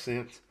might make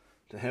sense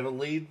to have a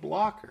lead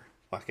blocker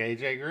like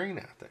AJ Green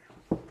out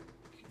there.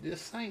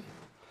 Just saying.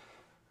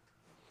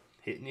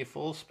 Hitting you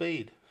full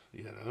speed,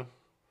 you know.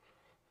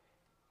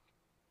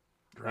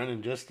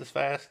 Running just as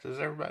fast as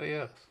everybody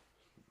else.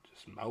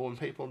 Just mowing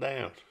people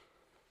down.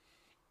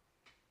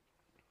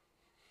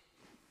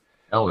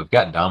 Oh, we've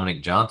got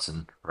Dominic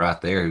Johnson right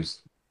there who's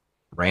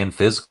ran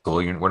physical.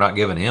 We're not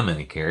giving him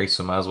any carry,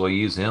 so might as well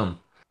use him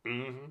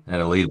at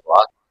a lead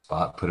block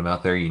spot. Put him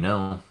out there, you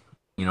know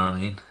what I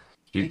mean.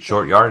 Shoot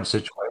short yardage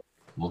situation.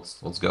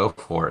 Let's go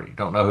for it. You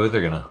don't know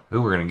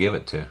who we're gonna give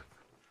it to.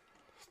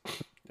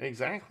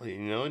 Exactly, you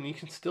know, and you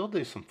can still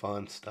do some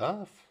fun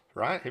stuff,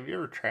 right? Have you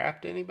ever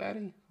trapped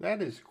anybody?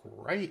 That is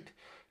great.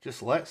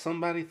 Just let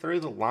somebody through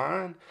the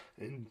line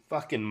and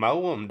fucking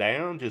mow them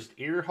down. Just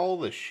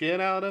earhole the shit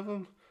out of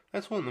them.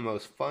 That's one of the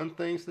most fun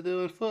things to do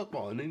in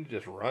football. And then you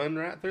just run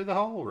right through the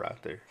hole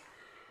right there.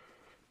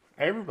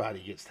 Everybody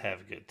gets to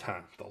have a good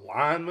time. The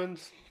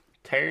linemen's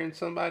tearing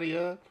somebody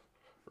up.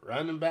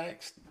 Running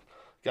backs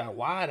got a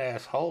wide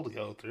ass hole to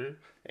go through.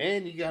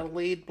 And you got a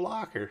lead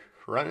blocker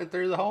running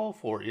through the hole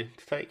for you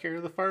to take care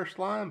of the first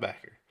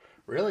linebacker.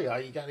 Really,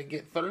 all you got to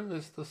get through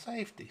is the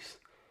safeties.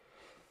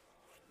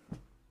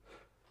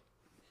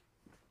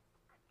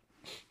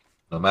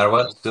 No matter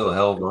what, it's still a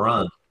hell of a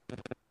run.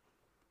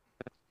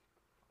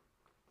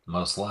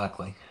 Most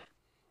likely.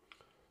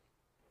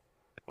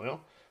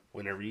 Well,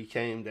 whenever you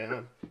came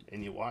down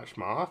and you watched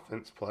my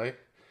offense play,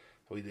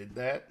 we did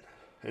that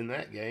in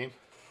that game.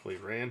 We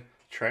ran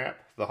trap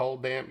the whole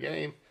damn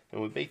game,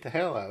 and we beat the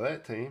hell out of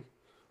that team.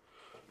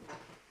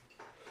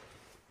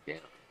 Yeah.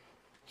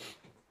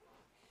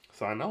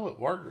 So I know it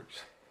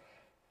works.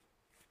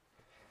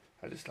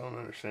 I just don't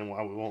understand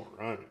why we won't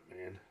run it,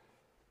 man.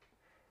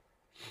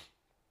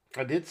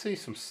 I did see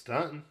some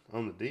stunting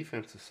on the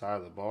defensive side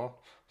of the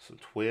ball, some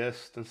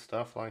twists and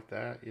stuff like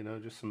that, you know,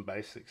 just some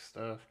basic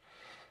stuff.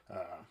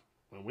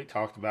 When we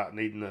talked about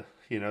needing to,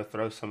 you know,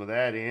 throw some of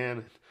that in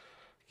and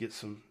get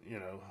some, you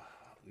know,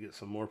 get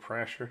some more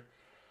pressure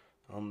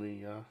on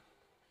the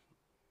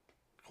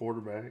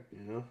quarterback,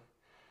 you know,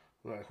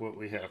 like what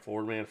we had,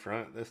 4-man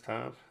front this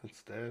time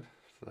instead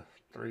of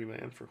the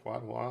 3-man for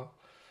quite a while.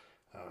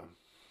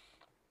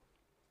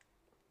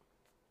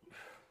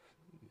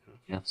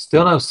 Yeah,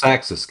 still no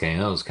sacks this game.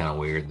 That was kind of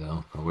weird,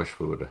 though. I wish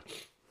we would have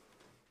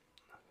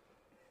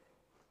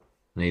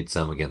need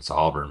some against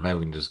Auburn. Maybe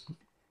we can just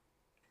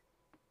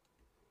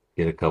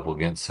get a couple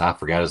against. I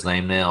forgot his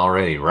name now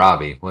already.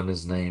 Robbie. Wasn't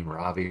his name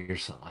Robbie or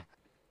something like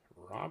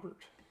that? Robert.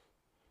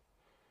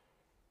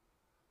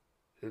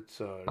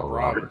 It's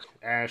Robert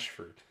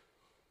Ashford.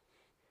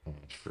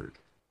 Ashford.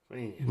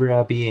 Man.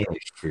 Robbie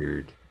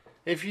Ashford.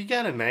 If you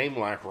got a name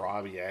like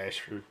Robbie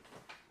Ashford,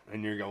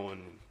 and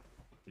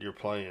you're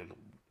playing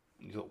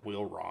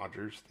Will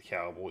Rogers, the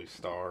Cowboys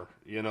star,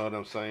 you know what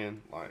I'm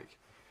saying? Like,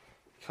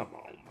 come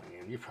on,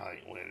 man, you probably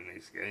ain't winning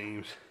these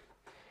games.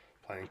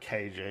 Playing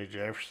KJ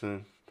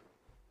Jefferson,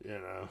 you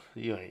know,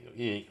 you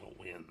ain't gonna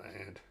win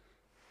that.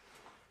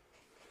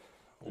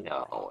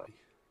 No.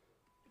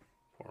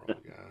 Poor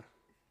old guy.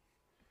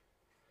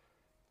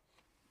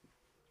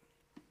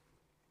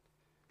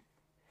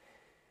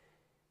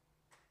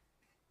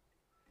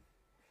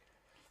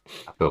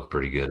 I feel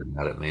pretty good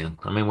about it, man.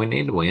 I mean, we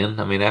need to win.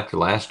 I mean, after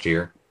last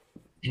year,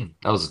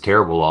 that was a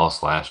terrible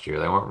loss last year.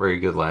 They weren't very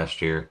good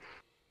last year.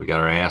 We got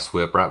our ass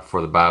whipped right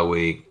before the bye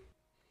week.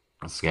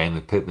 That's the game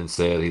that Pittman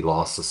said he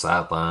lost the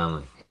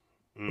sideline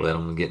and let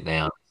them get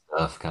down and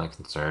stuff. Kind of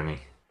concerning.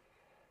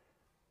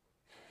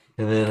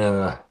 And then,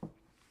 I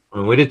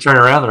mean, we did turn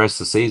around the rest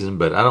of the season,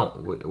 but I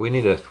don't. We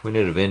need to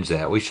avenge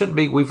that. We shouldn't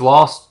be. We've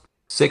lost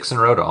 6 in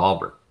a row to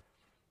Auburn.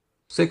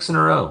 6 in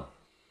a row.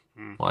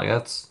 Like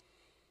that's.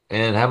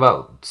 And how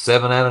about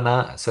 7 out of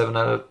 9? 7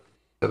 out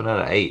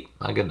of 8.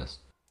 My goodness.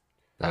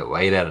 No,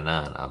 8 out of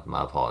 9.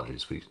 My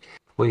apologies.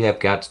 We have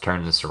got to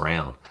turn this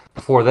around.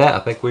 Before that, I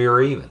think we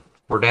were even.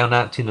 We're down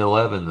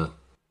 19-11 the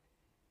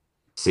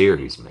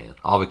series, man.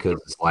 All because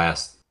this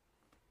last,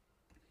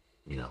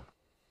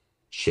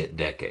 shit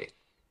decade.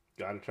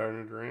 Got to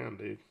turn it around,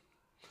 dude.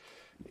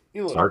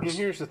 You look, and Starts.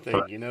 here's the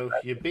thing.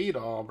 You beat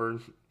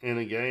Auburn in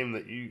a game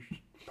that you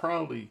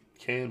probably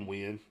can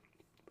win.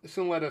 It's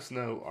gonna let us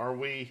know: are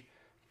we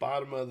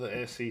bottom of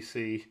the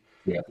SEC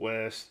Yeah.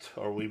 West?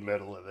 Or are we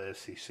middle of the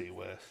SEC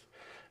West?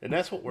 And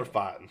that's what we're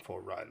fighting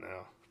for right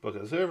now.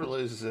 Because whoever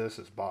loses this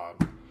is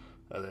bottom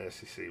of the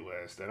SEC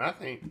West. And I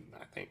think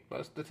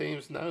most of the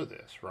teams know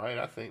this, right?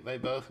 I think they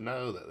both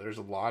know that there's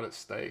a lot at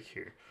stake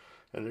here,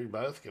 and they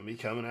both can be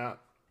coming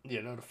out,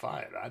 to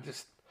fight. I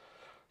just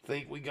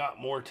think we got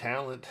more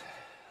talent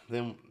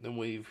than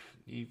we've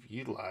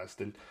utilized.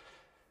 And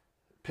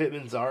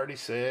Pittman's already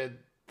said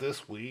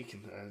this week,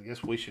 and I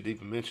guess we should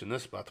even mention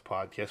this about the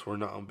podcast. We're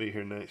not going to be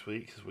here next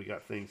week because we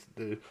got things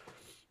to do.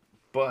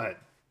 But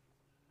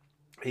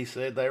he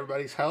said that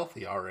everybody's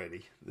healthy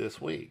already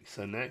this week.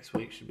 So next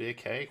week should be a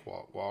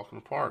cakewalk, walk in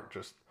the park,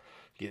 just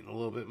getting a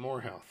little bit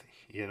more healthy.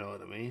 You know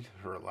what I mean?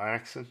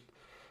 Relaxing.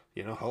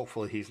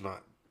 Hopefully he's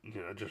not,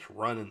 just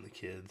running the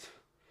kids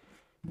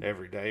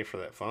every day for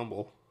that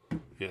fumble.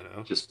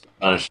 Just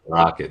punish the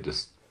Rocket.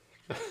 Just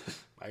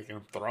making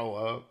them throw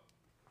up.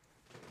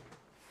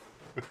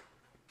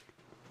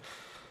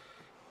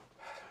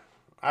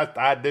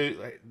 I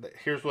do.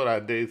 Here's what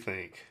I do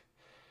think,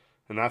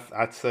 and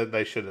I said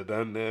they should have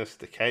done this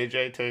to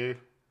KJ too,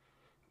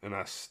 and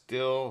I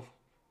still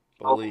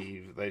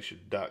believe they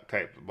should duct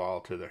tape the ball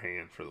to their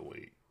hand for the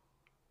week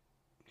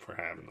for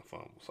having the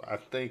fumble. So I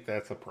think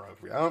that's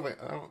appropriate. I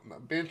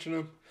don't benching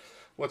them.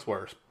 What's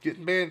worse,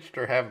 getting benched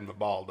or having the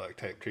ball duct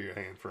taped to your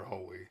hand for a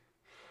whole week?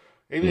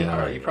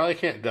 You probably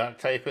can't duct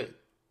tape it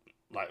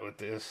like with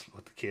the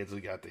kids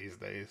we got these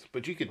days,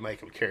 but you could make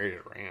them carry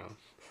it around,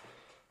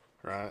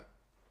 right?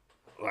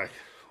 Like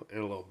in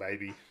a little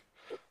baby,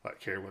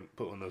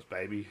 put one of those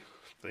baby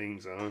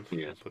things on,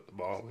 put the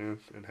ball in,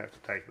 and have to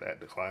take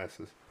that to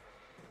classes.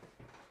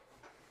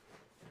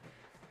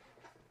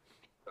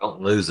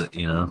 don't lose it,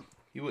 You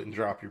wouldn't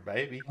drop your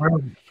baby.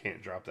 You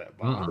can't drop that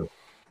ball. Uh-uh.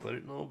 Put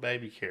it in a little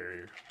baby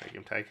carrier. Make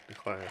him take it to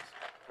class.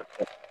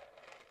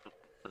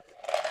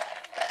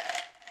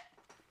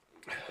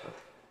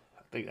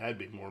 I think that'd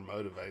be more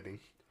motivating.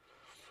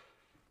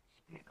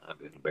 Yeah, that'd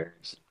be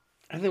embarrassing.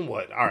 And then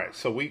what? All right,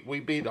 so we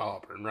beat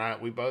Auburn,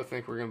 right? We both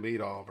think we're going to beat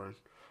Auburn.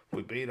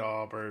 We beat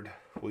Auburn.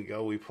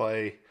 We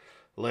play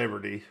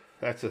Liberty.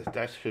 That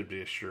should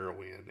be a sure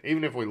win.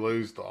 Even if we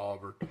lose to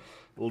Auburn,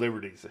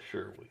 Liberty's a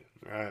sure win,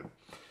 right?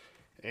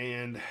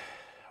 And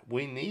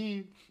we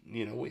need,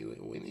 we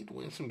need to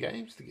win some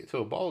games to get to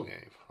a bowl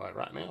game. Like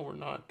right now, we're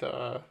not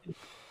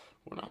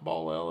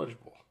bowl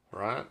eligible,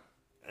 right?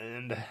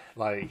 And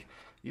like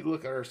you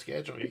look at our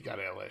schedule, you got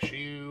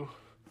LSU.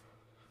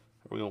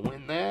 Are we going to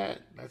win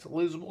that? That's a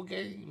losable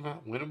game, a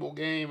winnable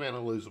game, and a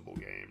losable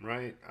game,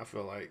 right? I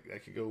feel like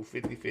that could go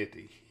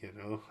 50-50,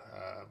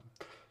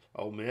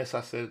 Ole Miss,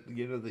 I said at the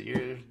beginning of the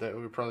year that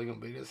we were probably going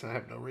to beat us, and I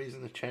have no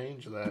reason to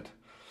change that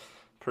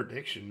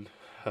prediction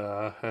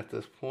at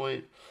this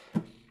point.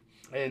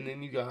 And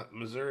then you got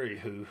Missouri,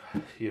 who,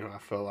 I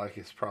feel like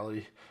is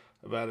probably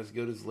about as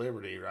good as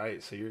Liberty,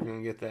 right? So you're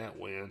going to get that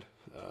win,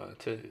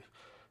 too.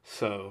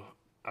 So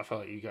I feel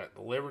like you got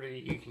the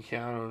Liberty you can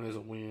count on as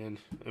a win,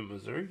 and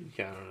Missouri you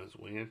can count on as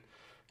a win,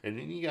 and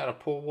then you got to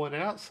pull one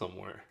out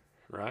somewhere,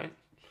 right?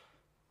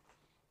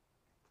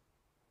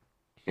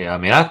 Yeah, I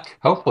mean,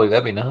 hopefully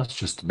that'd be nice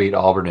just to beat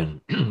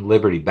Auburn and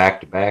Liberty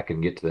back to back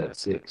and get to that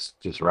 6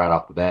 just right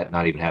off the bat,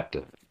 not even have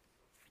to.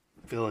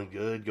 Feeling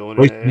good going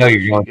At least into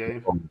you know that you're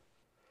going. game.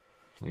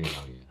 Yeah.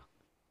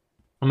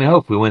 I mean, I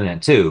hope we win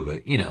that too,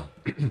 but You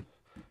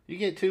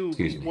get two.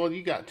 Excuse me. Well,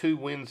 you got 2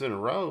 wins in a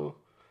row,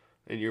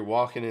 and you're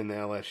walking into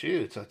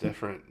LSU. It's a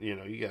different.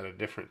 You got a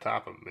different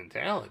type of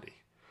mentality.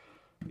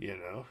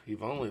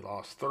 You've only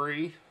lost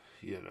 3.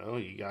 You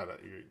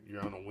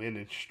you're on a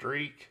winning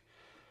streak.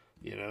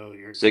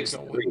 You're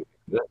 6-3.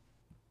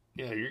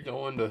 you're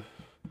going to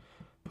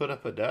put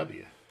up a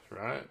W,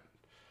 right?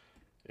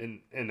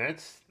 And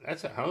that's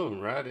at home,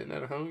 right? Isn't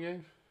that a home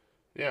game?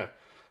 Yeah.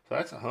 So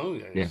that's a home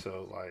game. Yeah.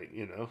 So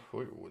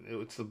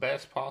it's the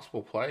best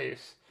possible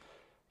place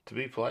to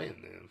be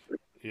playing them.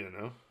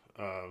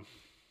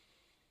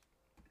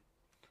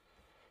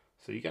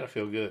 So you got to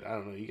feel good. I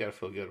don't know. You got to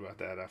feel good about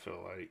that. I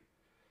feel like.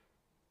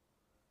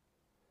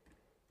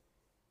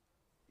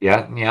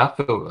 Yeah,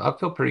 I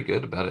feel pretty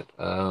good about it.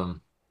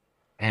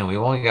 Man, we've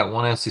only got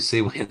one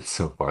SEC win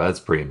so far. That's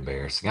pretty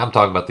embarrassing. I'm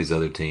talking about these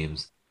other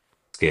teams'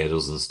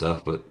 schedules and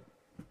stuff, but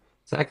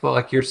it's exactly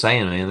like you're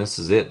saying, man. This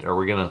is it. Are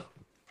we gonna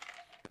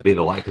be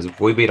the last? Because if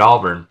we beat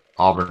Auburn,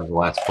 Auburn is the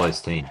last place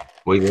team.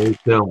 We lose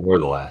them, we're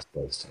the last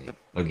place team.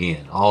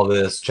 Again, all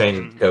this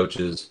changing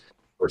coaches,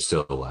 we're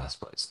still the last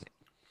place team.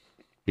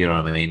 You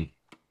know what I mean?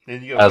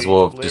 And you go As beat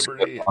well,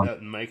 Liberty. It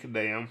doesn't make a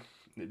damn.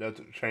 It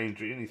doesn't change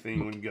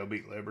anything when you go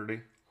beat Liberty.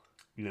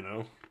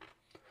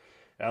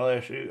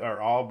 LSU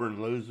or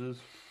Auburn loses,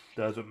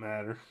 doesn't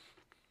matter.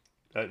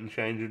 Doesn't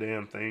change a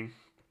damn thing.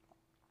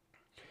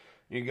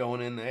 You're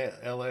going into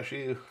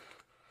LSU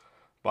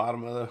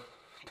bottom of the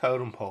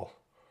totem pole.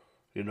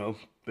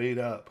 Beat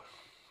up.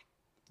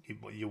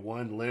 You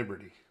won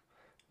Liberty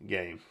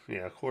game.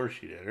 Yeah, of course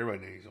you did. Everybody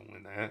knew you was gonna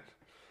win that.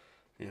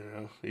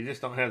 You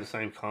just don't have the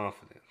same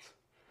confidence.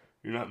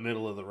 You're not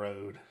middle of the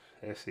road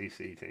SEC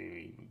team.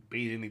 You can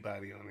beat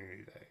anybody on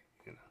any day.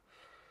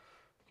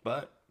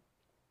 But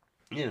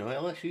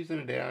LSU's in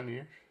a down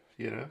year.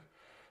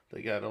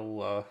 They got that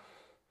old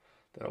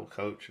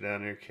coach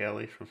down there,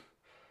 Kelly from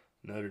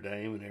Notre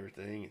Dame and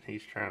everything, and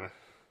he's trying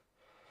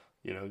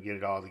to get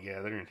it all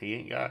together, and he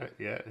ain't got it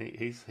yet.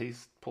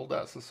 He's pulled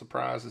out some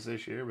surprises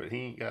this year, but he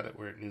ain't got it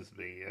where it needs to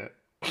be yet.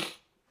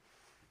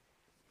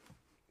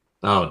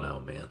 Oh no,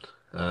 man.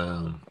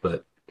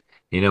 But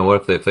you know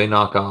what? If they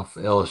knock off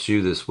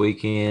LSU this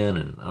weekend,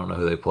 and I don't know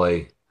who they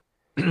play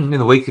in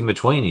the week in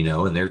between,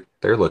 and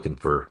they're looking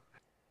for,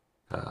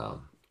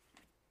 um,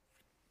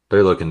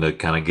 they're looking to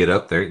kind of get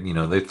up there.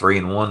 They're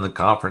 3-1 in the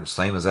conference,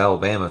 same as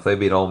Alabama. If they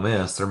beat Ole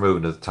Miss, they're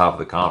moving to the top of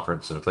the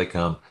conference, and if they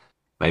come,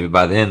 maybe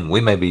by then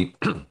we may be,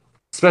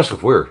 especially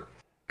if we're,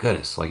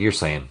 goodness, like you're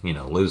saying,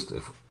 lose.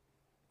 If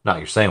not,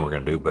 you're saying we're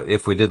going to do, but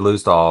if we did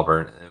lose to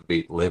Auburn and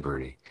beat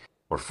Liberty,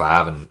 or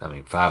 5-4,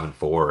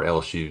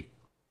 LSU,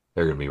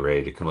 they're going to be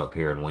ready to come up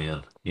here and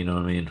win. You know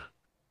what I mean?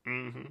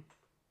 Mm-hmm.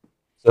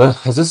 So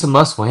is this a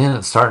must win?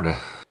 It's starting to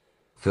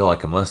feel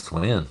like a must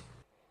win.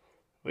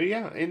 Well,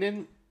 yeah, and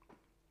then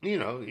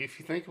if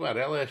you think about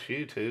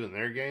LSU too and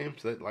their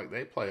games,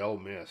 they play Ole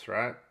Miss,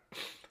 right?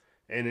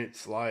 And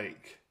it's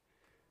like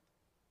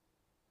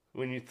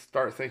when you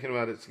start thinking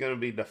about it, it's going to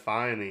be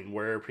defining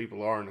where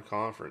people are in the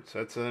conference.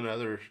 That's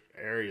another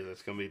area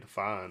that's going to be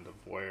defined of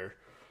where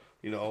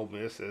Ole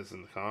Miss is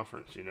in the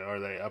conference. Are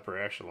they upper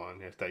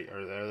echelon? If they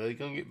are they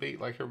going to get beat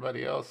like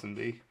everybody else and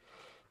be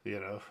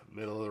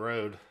middle of the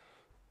road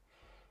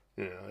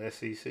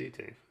SEC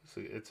team?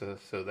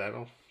 So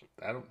that'll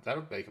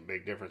make a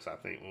big difference, I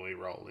think, when we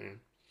roll in.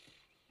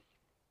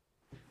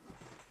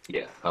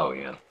 Yeah. Oh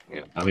yeah.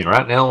 Yeah. I mean,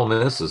 right now Ole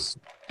Miss is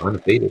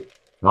undefeated,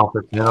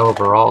 conference now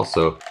overall,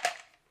 so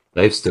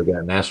they've still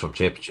got national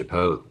championship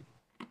hope.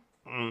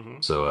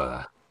 Mm-hmm.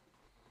 So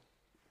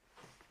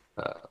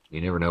you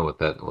never know what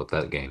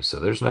that game. So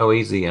there's no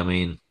easy. I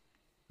mean,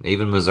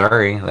 even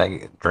Missouri,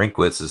 that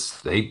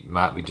Drinkwitz they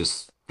might be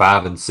just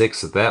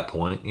 5-6 at that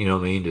point. You know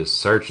what I mean?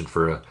 Just searching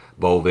for a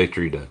bowl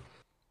victory to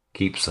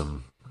keep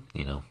some,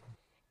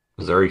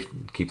 Missouri,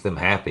 keep them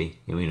happy.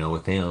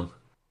 With him.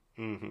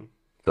 Mm-hmm.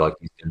 I feel like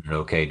he's doing an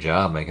okay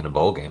job making a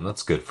bowl game.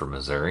 That's good for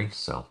Missouri.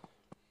 So,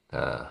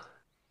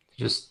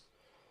 just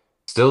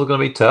still going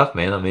to be tough,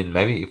 man. I mean,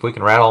 maybe if we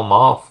can rattle them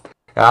off.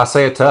 I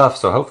say it tough,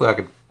 so hopefully I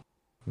could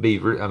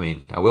be. I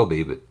mean, I will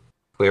be, but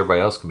hopefully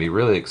everybody else can be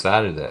really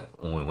excited that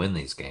when we win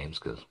these games,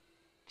 because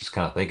just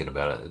kind of thinking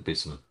about it, it'd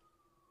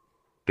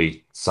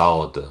be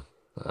solid to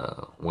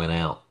win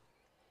out.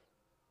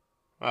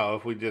 Oh,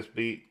 if we just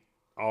beat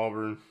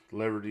Auburn,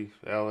 Liberty,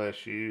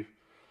 LSU,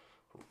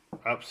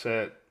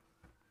 upset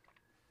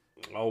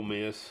Ole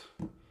Miss,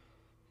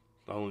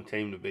 the only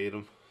team to beat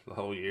them the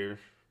whole year,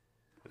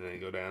 and then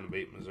go down and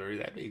beat Missouri,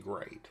 that'd be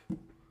great.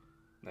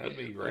 That'd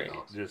be great.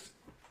 Awesome.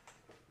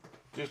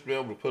 Just be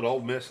able to put Ole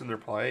Miss in their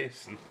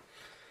place and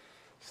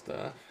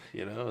stuff.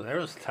 There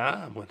was a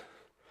time when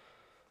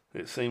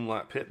it seemed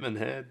like Pittman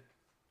had,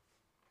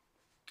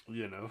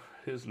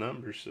 his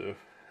numbers. So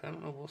I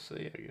don't know. We'll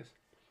see, I guess.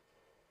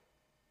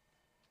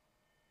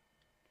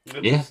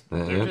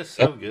 They're just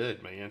so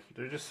good, man.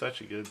 They're just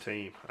such a good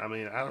team. I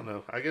mean, I don't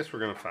know. I guess we're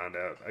going to find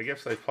out. I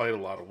guess they've played a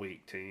lot of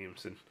weak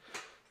teams, and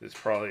it's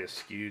probably a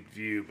skewed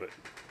view, but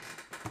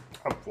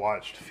I've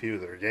watched a few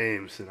of their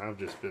games, and I've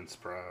just been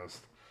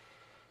surprised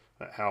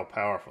at how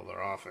powerful their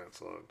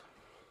offense looked.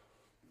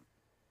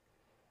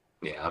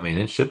 Yeah, I mean,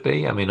 it should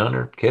be. I mean,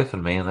 under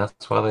Kiffin, man,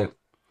 that's what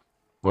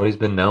he's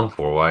been known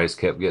for, why he's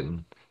kept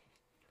getting,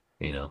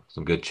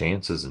 some good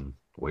chances. And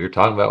what you're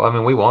talking about, I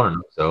mean, we wanted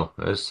him, so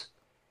this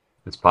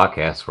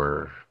podcast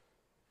were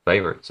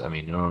favorites. I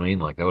mean, you know what I mean?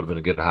 Like, that would have been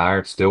a good hire.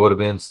 It still would have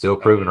been, still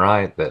proven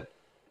right that,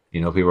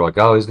 people were like,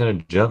 oh, he's going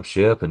to jump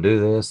ship and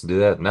do this and do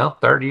that. Now,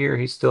 third year,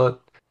 he's still at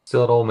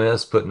Ole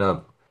Miss putting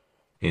up,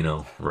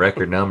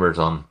 record numbers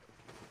on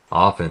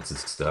offense and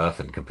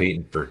stuff and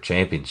competing for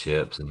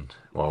championships. And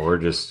while we're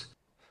just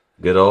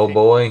good old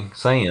boy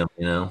Sam,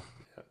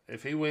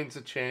 If he wins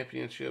a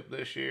championship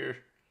this year,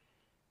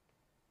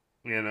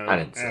 I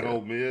didn't say at that.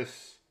 Ole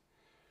Miss,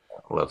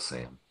 I love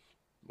Sam.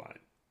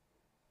 like,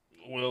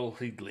 will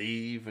he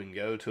leave and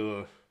go to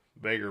a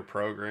bigger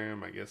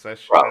program? I guess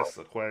that's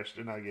the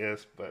question, I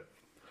guess. But,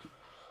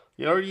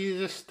 or you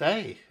just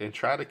stay and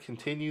try to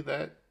continue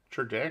that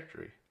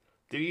trajectory.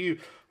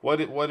 What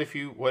if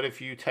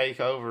you take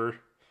over?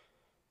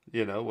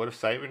 What if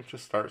Saban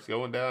just starts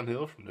going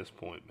downhill from this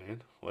point,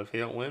 man? What if he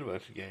don't win a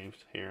bunch of games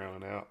here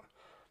on out?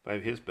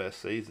 Maybe his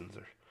best seasons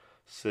are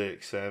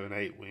 6, 7,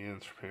 8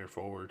 wins from here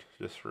forward,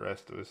 just for the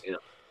rest of his, the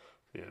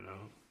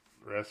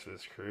rest of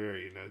his career.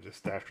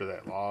 Just after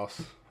that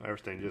loss,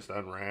 everything just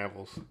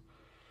unravels.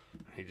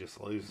 He just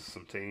loses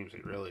some teams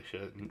he really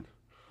shouldn't,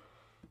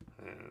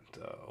 and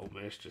Ole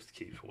Miss just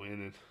keeps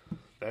winning.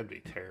 That'd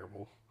be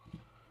terrible.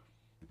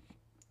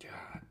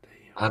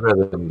 I'd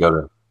rather them go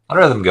to. I'd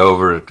rather them go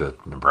over to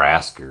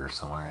Nebraska or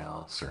somewhere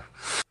else, or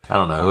I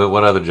don't know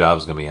what other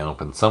job's gonna be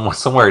open.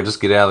 Somewhere,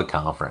 just get out of the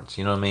conference.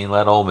 You know what I mean?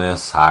 Let Ole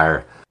Miss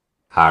hire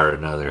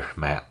another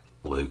Matt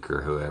Luke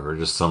or whoever,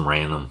 just some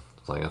random.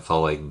 It's like that's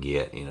all they can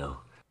get. Of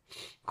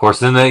course,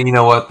 then you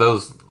know what?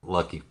 Those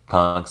lucky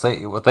punks.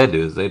 What they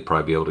do is they'd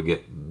probably be able to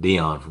get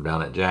Dion from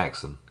down at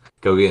Jackson.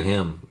 Go get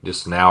him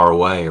just an hour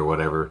away or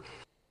whatever.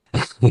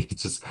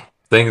 Just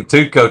think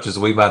two coaches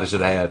we might have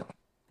should have had.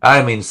 I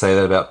didn't mean to say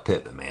that about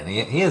Pittman, man.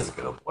 He is a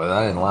good old boy.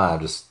 I didn't lie.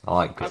 I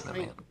like I Pittman,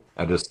 think man.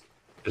 I just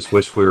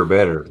wish we were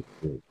better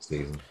this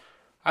season.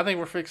 I think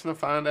we're fixing to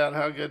find out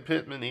how good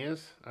Pittman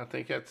is. I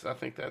think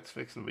that's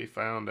fixing to be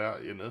found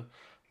out.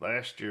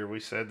 Last year we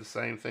said the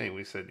same thing.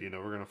 We said we're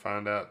going to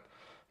find out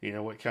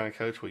what kind of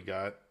coach we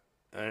got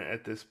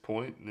at this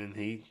point, and then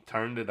he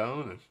turned it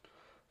on and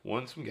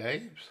won some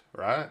games,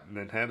 right? And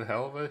then had a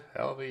hell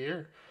of a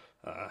year,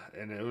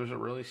 and it was a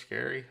really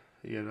scary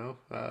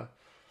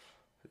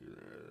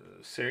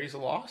series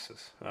of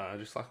losses,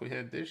 just like we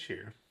had this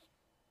year.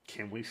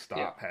 Can we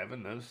stop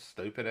having those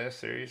stupid ass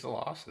series of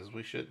losses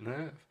we shouldn't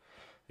have?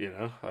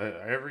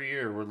 Every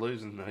year we're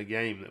losing a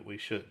game that we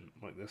shouldn't,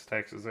 like this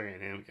Texas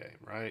A&M game,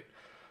 right?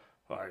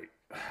 Like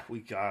we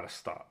gotta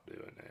stop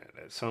doing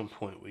that. At some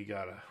point, we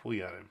gotta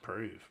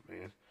improve,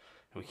 man.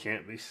 We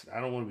can't be. I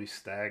don't want to be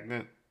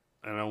stagnant,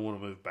 and I don't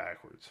want to move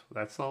backwards.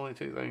 That's the only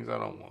two things I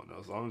don't want.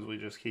 As long as we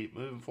just keep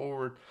moving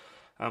forward,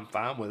 I'm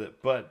fine with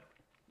it. But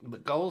the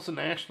goal's a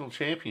national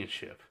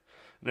championship,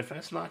 and if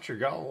that's not your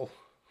goal,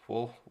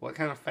 well, what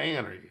kind of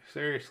fan are you?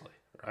 Seriously,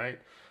 right?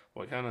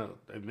 What kind of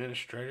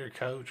administrator,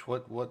 coach?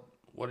 What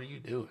are you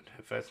doing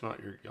if that's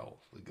not your goal?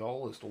 The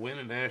goal is to win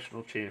a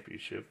national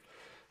championship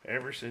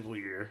every single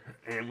year,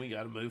 and we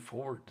got to move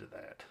forward to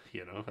that.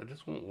 I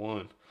just want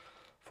one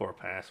for a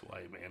pass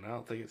away, man. I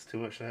don't think it's too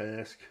much to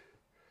ask.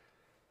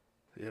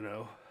 You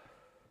know,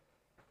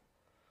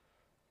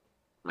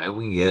 Maybe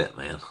we can get it,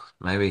 man.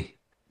 Maybe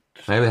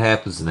it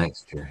happens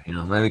next year.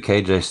 Maybe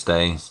KJ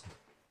stays.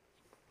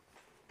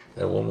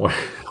 One more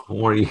one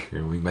more year,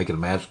 and we make it a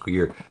magical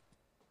year.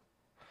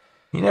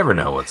 You never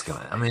know what's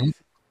gonna. I mean,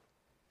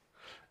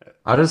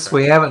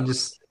 we haven't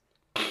just.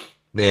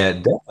 Yeah,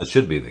 it definitely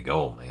should be the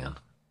goal, man.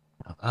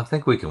 I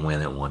think we can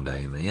win it one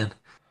day, man.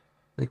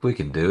 I think we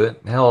can do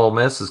it. Hell, Ole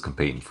Miss is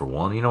competing for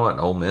one. You know what?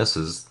 Ole Miss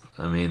is.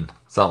 I mean,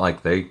 it's not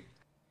like they've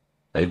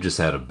just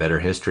had a better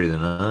history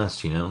than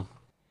us.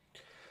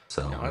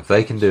 So I if they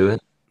think can it's do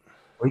it,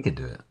 we can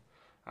do it.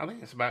 I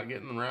think it's about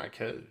getting the right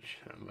coach.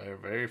 I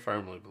very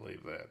firmly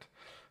believe that.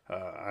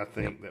 I Yep.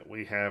 think that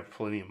we have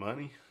plenty of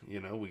money.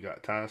 We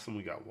got Tyson,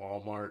 we got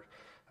Walmart.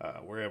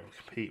 We're able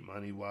to compete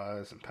money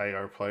wise and pay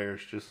our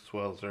players just as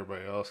well as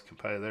everybody else can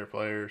pay their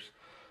players.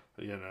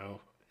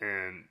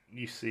 And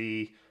you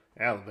see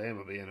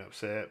Alabama being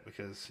upset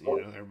because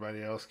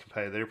everybody else can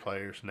pay their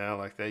players now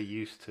like they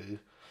used to,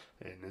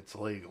 and it's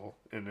legal,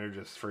 and they're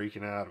just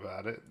freaking out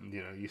about it. And,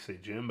 you see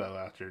Jimbo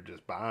out there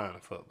just buying a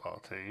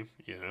football team.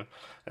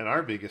 And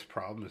our biggest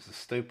problem is the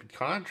stupid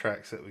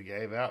contracts that we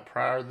gave out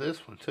prior to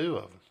this one, two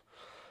of them,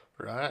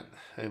 right?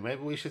 And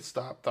maybe we should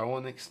stop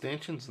throwing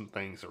extensions and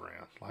things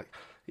around. Like,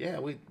 yeah,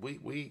 we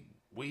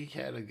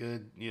had a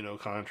good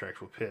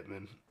contract with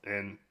Pittman,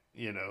 and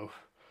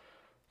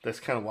that's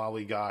kind of why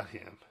we got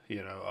him,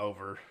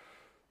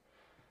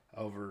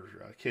 over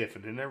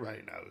Kiffin, and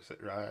everybody knows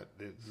it, right?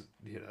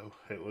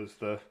 It was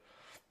the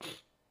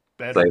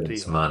better Saving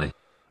some deal. money.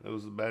 It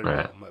was the better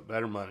Right. deal,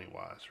 better money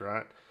wise,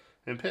 right?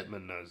 And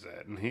Pittman knows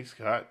that, and he's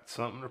got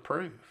something to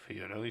prove.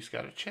 He's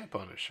got a chip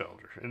on his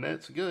shoulder, and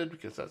that's good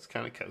because that's the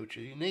kind of coach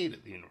you need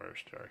at the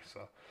University of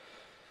Arkansas.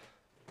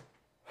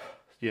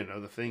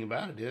 The thing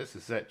about it is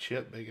that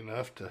chip big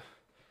enough to,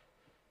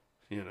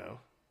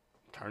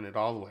 turn it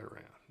all the way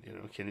around?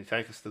 Can he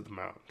take us to the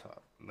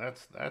mountaintop? And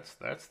that's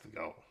the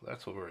goal.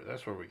 That's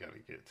where we got to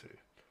get to.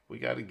 We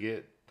got to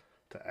get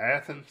to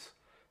Athens,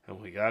 and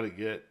we got to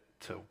get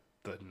to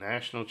the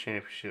national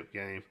championship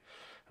game,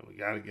 and we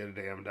got to get a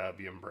damn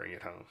W and bring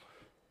it home.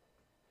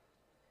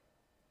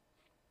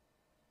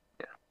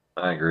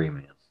 I agree,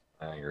 man.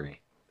 I agree.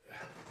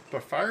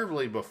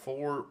 Preferably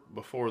before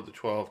the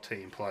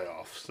 12-team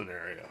playoff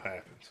scenario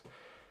happens,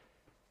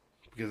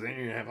 because then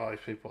you're gonna have all these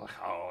people like,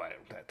 oh,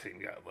 that team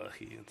got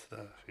lucky and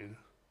stuff.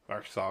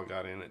 Arkansas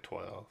got in at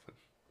 12 and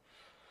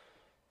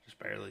just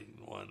barely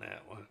won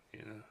that one.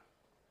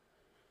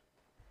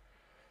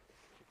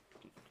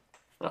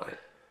 Okay.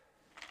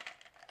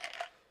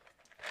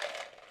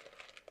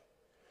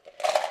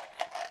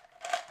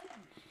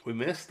 We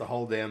missed the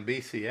whole damn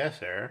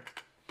BCS era.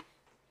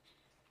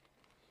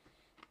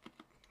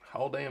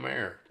 Whole damn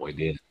era. We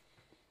did.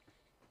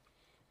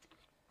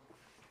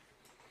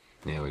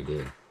 Yeah, we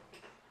did.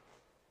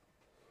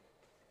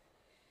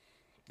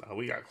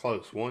 We got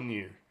close 1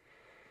 year.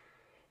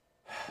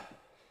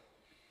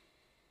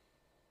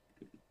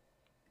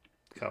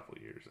 Couple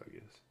years, I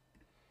guess.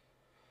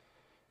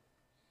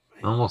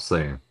 Almost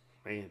there.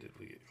 Man, did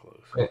we get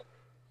close. Yeah.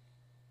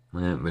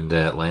 We haven't been to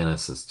Atlanta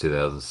since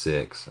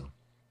 2006. So.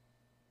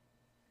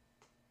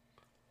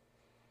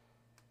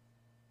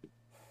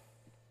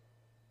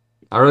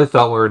 I really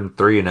thought we were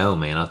 3-0,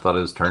 man. I thought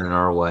it was turning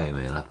our way,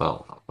 man. I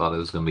thought it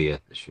was going to be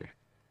it this year.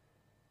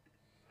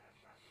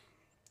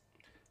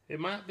 It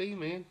might be,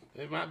 man.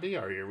 It might be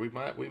our year. We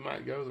might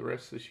go the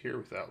rest of this year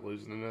without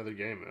losing another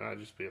game, and I'd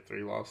just be a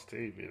 3-loss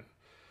team.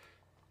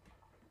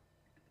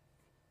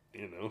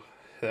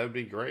 That'd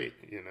be great.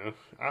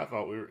 I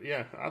thought we were.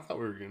 Yeah, I thought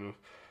we were gonna.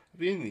 At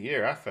the end of the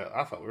year, I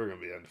thought we were gonna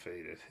be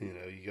undefeated. You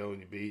go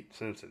and you beat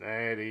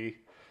Cincinnati.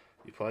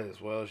 You play as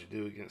well as you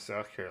do against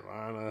South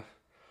Carolina.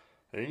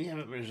 And then you have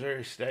a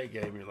Missouri State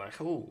game. You're like,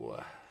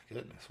 oh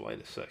goodness,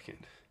 wait a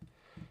second.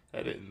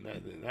 That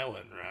wasn't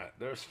right.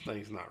 There's some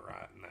things not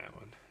right in that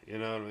one. You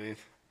know what I mean?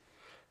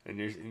 And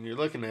you're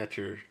looking at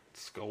your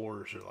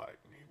scores. You're like,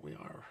 we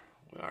are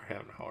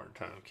having a hard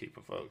time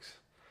keeping folks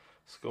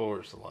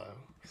scores low.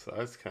 So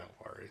that's kind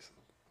of worrisome.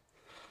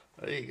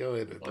 There you go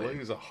and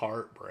lose a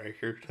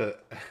heartbreaker to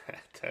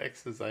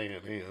Texas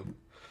A&M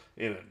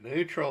in a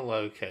neutral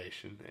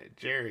location at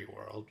Jerry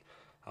World,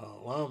 an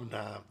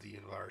alumni of the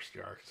University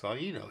of Arkansas.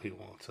 He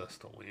wants us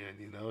to win.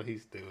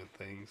 He's doing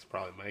things,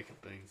 probably making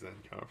things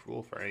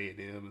uncomfortable for A&M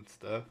and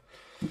stuff.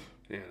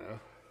 They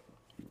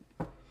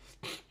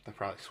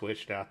probably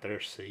switched out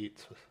their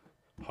seats with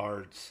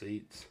hard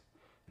seats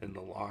in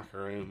the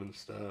locker room and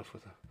stuff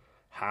with a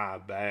high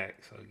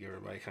back, so give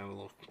everybody kind of a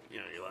little,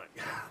 you're like,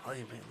 golly,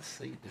 man, the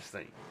seat just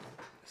ain't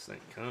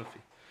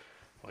comfy.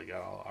 Well, you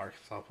got all the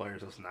Arkansas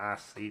players, those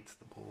nice seats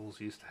the Bulls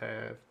used to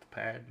have, the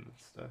padding and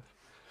stuff.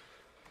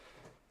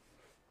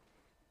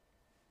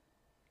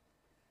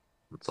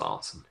 That's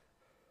awesome.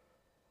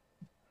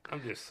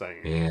 I'm just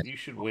saying, Yeah. you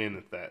should win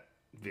at that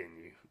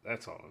venue.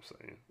 That's all I'm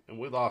saying. And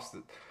we lost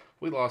it.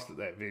 We lost at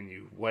that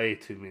venue way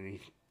too many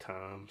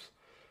times.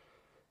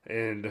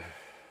 And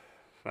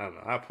I don't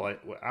know. I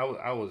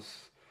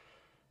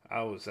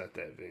was at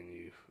that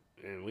venue,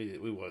 and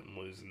we wasn't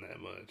losing that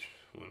much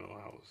when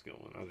I was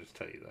going. I'll just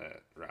tell you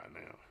that right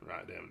now,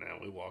 right damn now.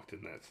 We walked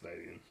in that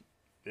stadium.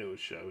 It was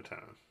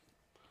showtime.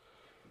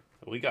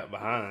 We got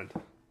behind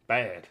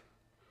bad,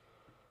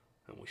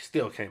 and we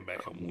still came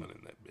back and won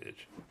in that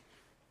bitch.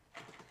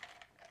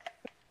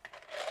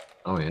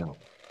 Oh, yeah.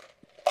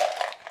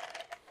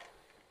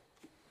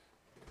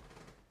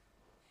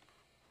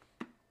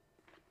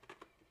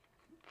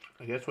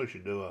 I guess we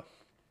should do a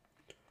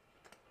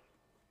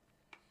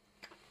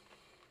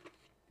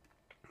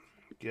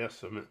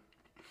guesstimate.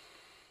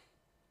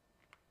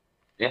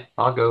 Yeah,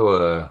 I'll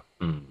go.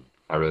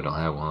 I really don't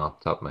have one off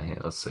the top of my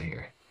head. Let's see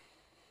here.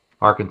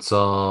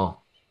 Arkansas,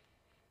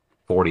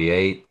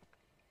 48.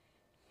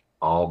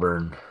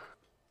 Auburn,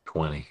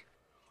 20.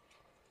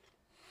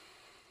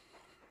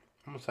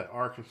 I'm gonna say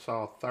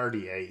Arkansas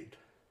 38.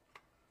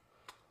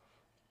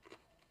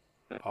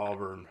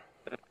 Auburn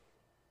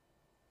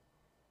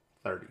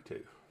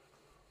 32.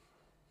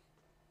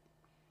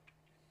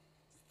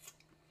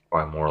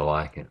 Probably more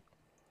like it.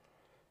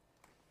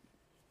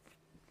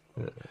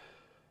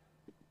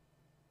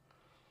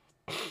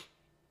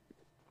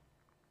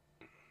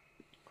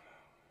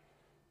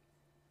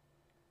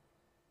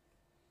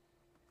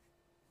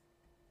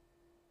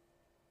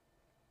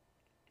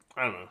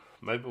 I don't know.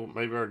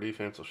 Maybe our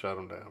defense will shut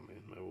them down,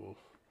 man. Maybe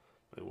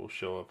we'll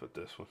show up at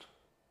this one.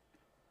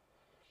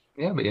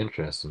 Yeah, it'll be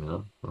interesting,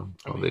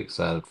 I'll be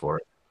excited for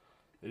it.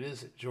 It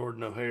is at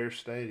Jordan O'Hare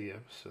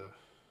Stadium, so.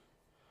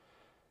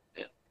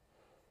 Yeah.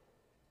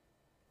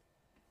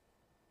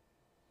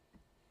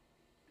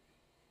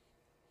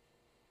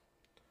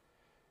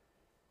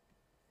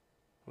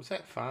 Was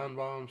that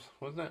Feinbaum's?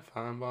 Wasn't that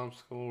Feinbaum's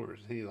school, or is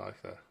he like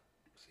is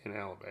he an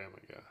Alabama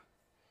guy?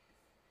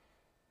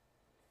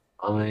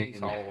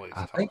 He's always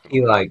I talking think he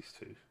about these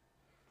two.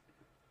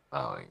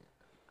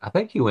 I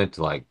think he went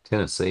to like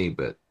Tennessee,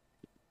 but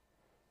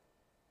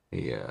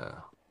he, I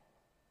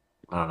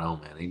don't know,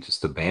 man. He's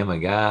just a Bama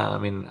guy. I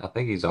mean, I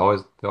think he's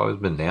always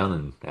been down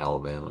in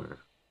Alabama.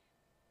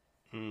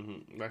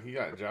 Like he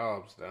got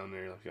jobs down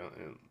there,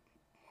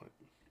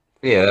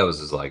 Yeah, that was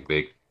his like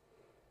big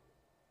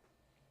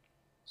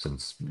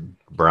since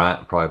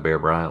Bryant, probably Bear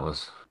Bryant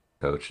was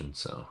coaching,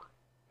 so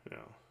yeah.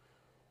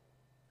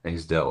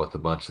 he's dealt with a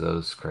bunch of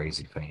those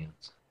crazy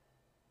fans.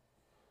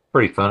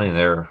 Pretty funny.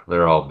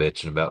 They're all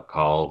bitching about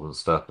calls and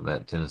stuff in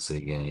that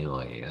Tennessee game.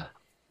 Like,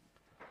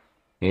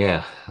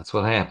 yeah, that's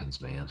what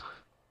happens, man.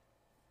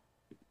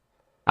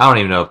 I don't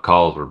even know if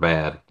calls were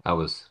bad. I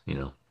was,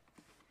 got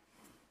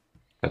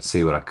to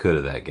see what I could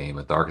of that game.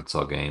 But the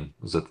Arkansas game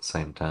was at the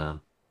same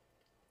time.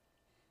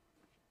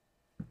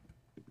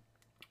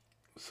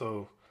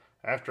 So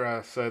after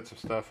I said some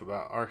stuff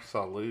about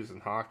Arkansas losing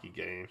hockey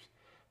games,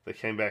 they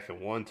came back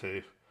and won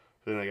two.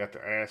 Then they got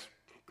their ass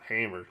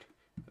hammered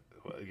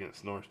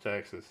against North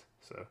Texas.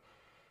 So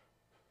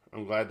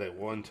I'm glad they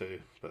won two,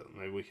 but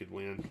maybe we could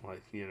win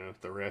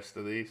the rest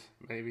of these.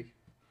 Maybe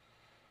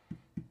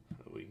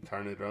we can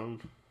turn it on.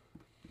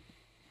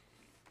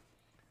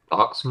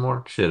 Talk some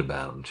more shit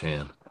about them,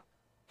 Chan.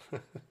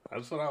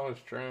 That's what I was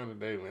trying to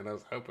do, man. I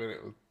was hoping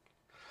it was.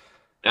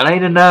 That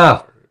ain't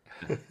enough.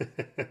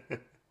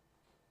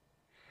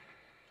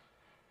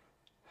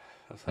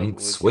 Ain't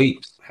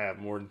sweeps. Have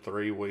more than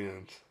 3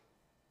 wins.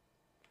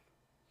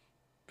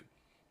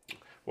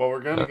 Well,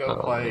 we're going to go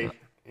Oh man. play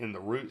in the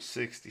Route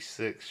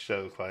 66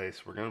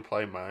 showcase. We're going to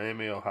play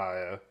Miami,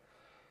 Ohio.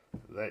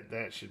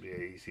 That should be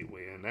an easy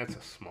win. That's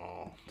a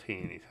small,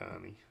 teeny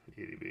tiny,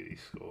 itty bitty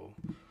school.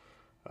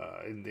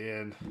 And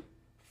then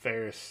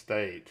Ferris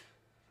State.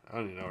 I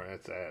don't even know where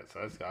that's at, so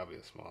that's got to be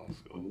a small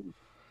school.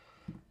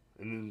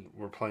 And then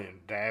we're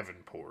playing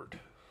Davenport,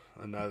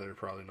 another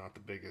probably not the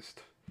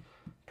biggest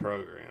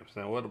programs.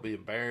 Now, what'll be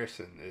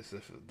embarrassing is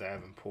if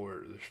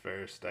Davenport or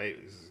Ferris State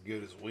is as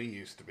good as we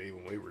used to be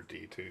when we were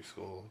D2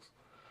 schools,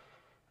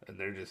 and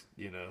they're just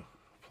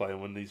playing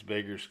one of these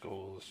bigger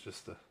schools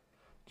just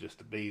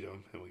to beat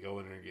them, and we go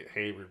in there and get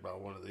hammered by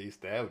one of these.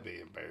 That would be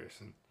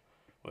embarrassing.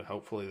 But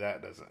hopefully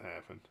that doesn't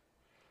happen.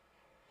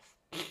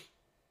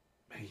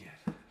 Man,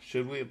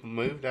 should we have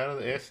moved out of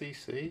the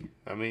SEC?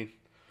 I mean,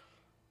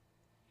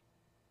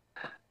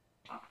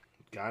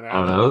 got I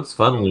out don't of know. it. It's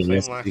fun Don't when you seem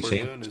miss like the we're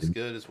doing as championship.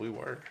 good as we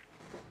were.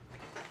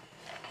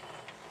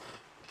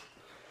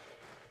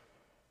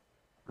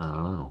 I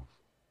don't know.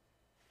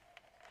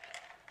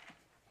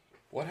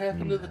 What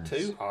happened to the Yes.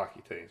 two hockey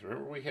teams?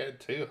 Remember we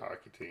had two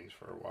hockey teams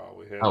for a while.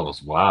 That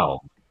was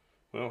wild.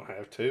 We don't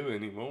have two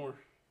anymore.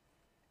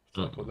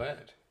 What's up with Mm-mm.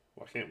 that?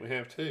 Why can't we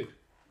have two?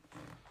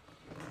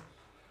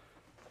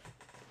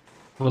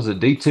 Was it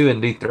D2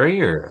 and D3,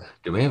 or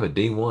do we have a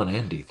D1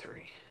 and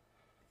D3?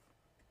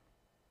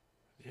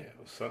 Yeah, it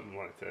was something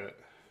like that.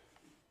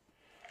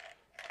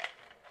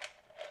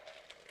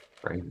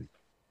 Crazy.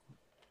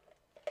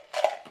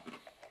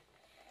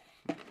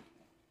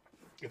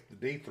 If the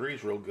D3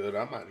 is real good,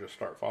 I might just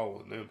start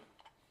following them.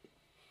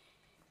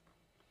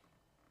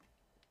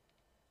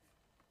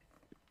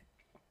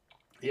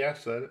 Yeah, I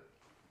said it.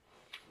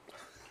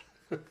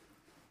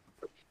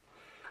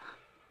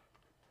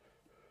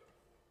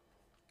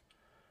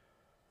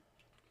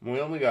 We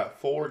only got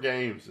 4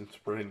 games in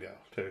Springdale,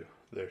 too,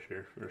 this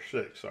year. Or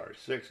 6, sorry.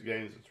 6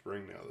 games in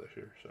Springdale this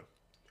year, so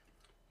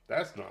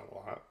that's not a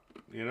lot,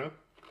 you know?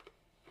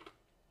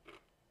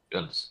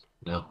 Goodness.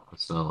 No,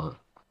 it's not.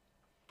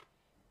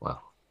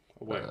 Wow.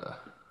 Oh, wait, Uh,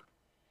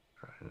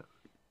 right.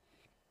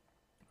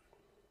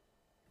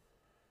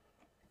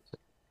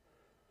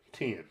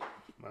 10.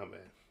 My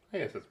bad. I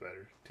guess that's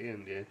better.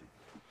 10, yeah.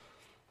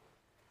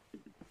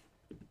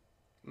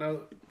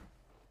 No,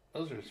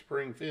 those are in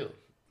Springfield.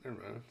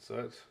 Never mind. So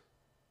that's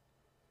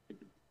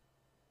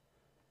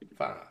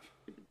 5.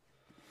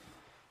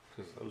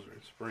 Because those are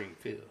in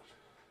Springfield.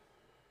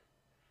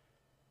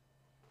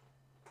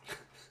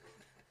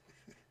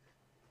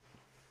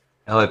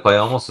 Hell, they play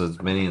almost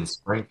as many in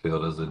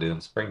Springfield as they do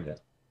in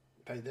Springdale.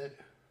 They do.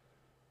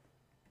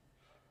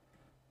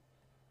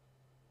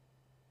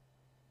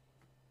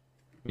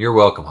 You're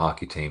welcome,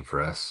 hockey team,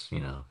 for us.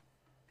 We've been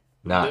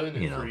Not, doing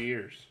it for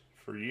years.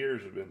 For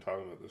years, we've been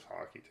talking about this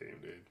hockey team,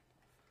 dude.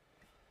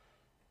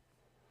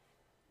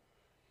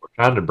 we're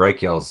trying to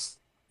break y'all's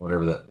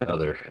whatever that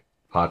other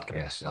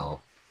podcast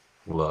y'all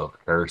love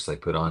curse they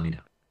put on you.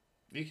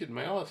 You could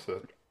mail us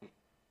a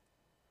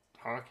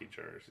hockey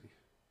jersey.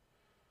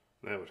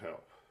 That would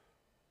help.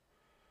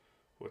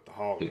 With the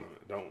Hawks on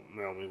it. Don't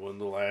mail me one of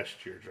the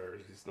last year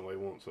jerseys. Nobody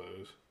wants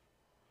those.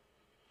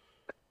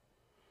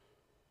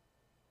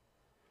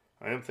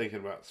 I am thinking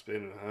about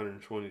spending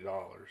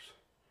 $120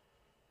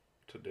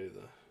 to do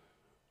the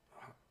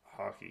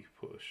hockey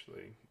push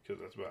thing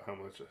because that's about how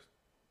much a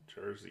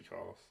jersey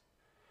costs.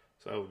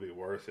 So that would be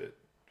worth it.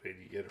 And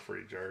you get a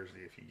free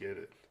jersey if you get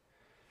it.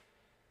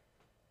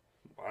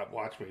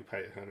 Watch me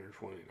pay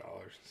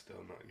 $120 and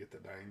still not get the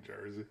dang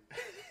jersey.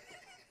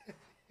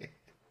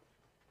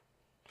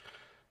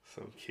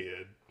 Some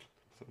kid,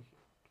 some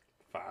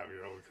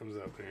 5-year-old comes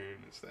up there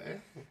and it's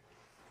like,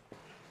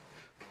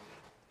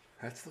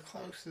 that's the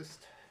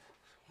closest.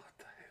 What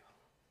the hell?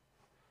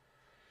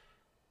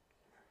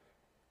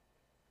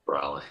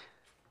 Probably.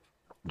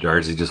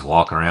 Jersey just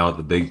walking around with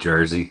the big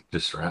jersey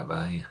just right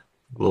by you.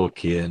 Little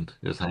kid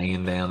just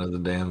hanging down to the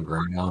damn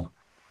ground.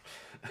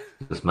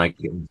 Just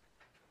making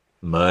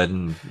mud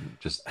and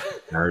just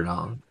dirt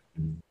on.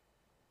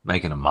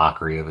 Making a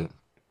mockery of it.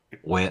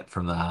 Wet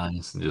from the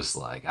eyes. And just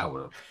like, I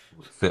would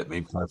have fit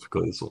me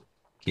perfectly, this little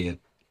kid.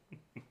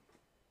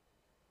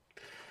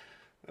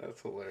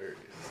 That's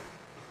hilarious.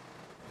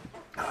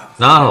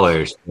 Not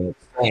hilarious. But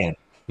man,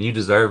 you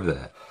deserve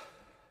that.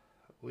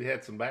 We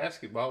had some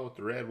basketball with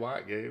the red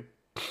white game.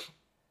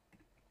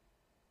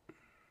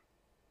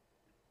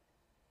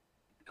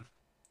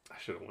 I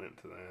should have went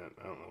to that.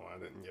 I don't know why I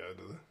didn't go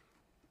to the.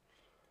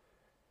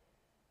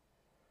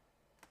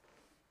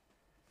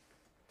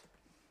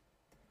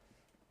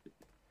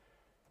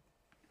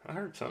 I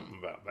heard something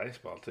about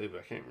baseball too,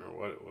 but I can't remember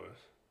what it was.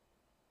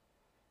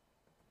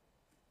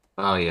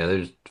 Oh yeah,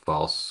 there's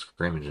false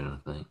scrimmaging,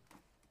 I think.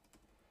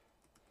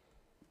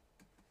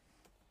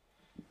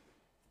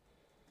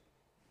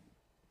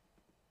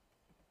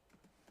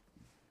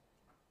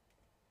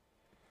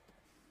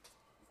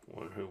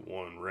 Wonder who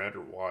won, red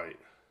or white?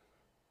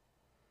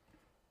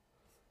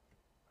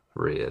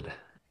 Red.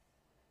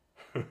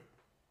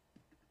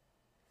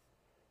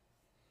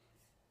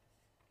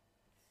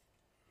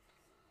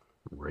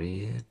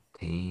 Red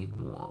team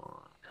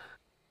won.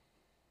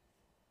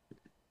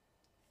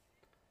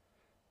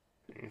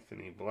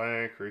 Anthony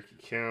Black, Ricky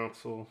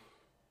Council,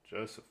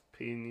 Joseph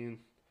Pinion,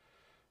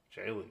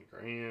 Jalen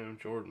Graham,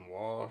 Jordan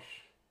Walsh,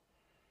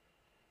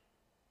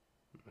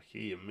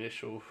 Makia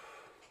Mitchell,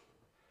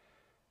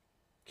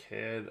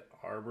 Ked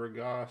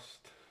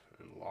Arbogast,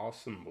 and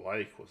Lawson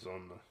Blake was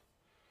on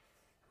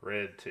the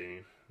red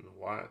team. And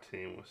the white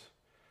team was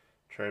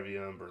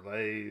Trevion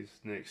Berlays,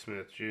 Nick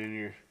Smith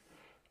Jr.,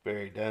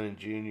 Barry Dunning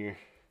Jr.,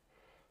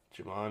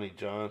 Jamani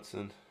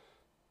Johnson,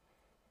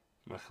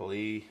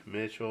 McLee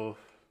Mitchell,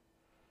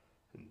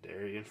 and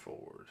Darian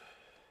Ford.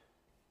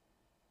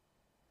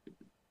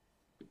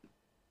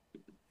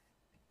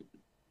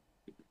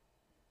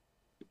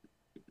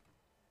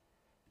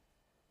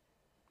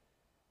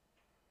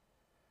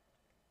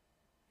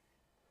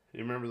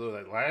 You remember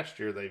that last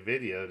year they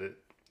videoed it,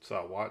 so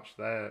I watched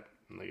that,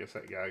 and I guess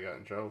that guy got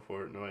in trouble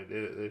for it. Nobody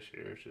did it this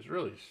year. It's just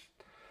really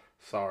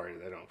sorry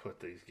they don't put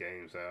these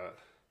games out,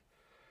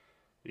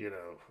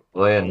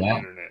 Well, on the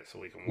internet so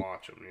we can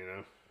watch them.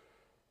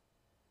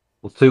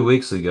 Well, 2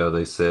 weeks ago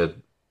they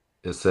said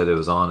it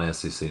was on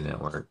SEC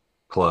Network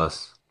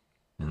Plus,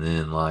 and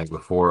then like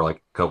a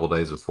couple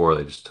days before,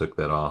 they just took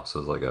that off. So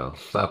I was like, oh,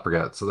 so I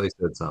forgot. So they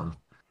said something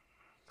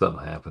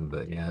happened,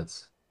 but yeah,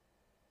 it's.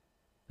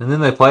 And then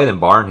they played in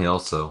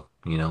Barnhill, so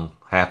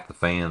half the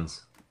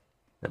fans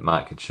that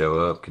might could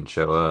show up can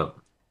show up,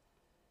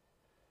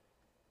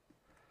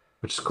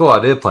 which is cool.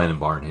 I did play in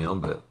Barnhill,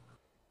 but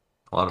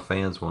a lot of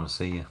fans want to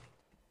see you.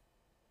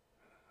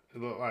 It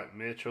looked like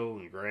Mitchell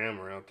and Graham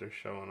were out there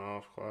showing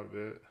off quite a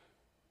bit.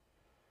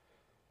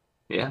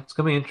 Yeah, it's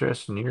gonna be an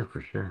interesting year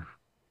for sure.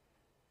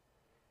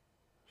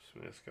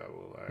 Smith's got a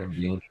little Gonna be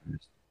action.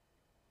 interesting.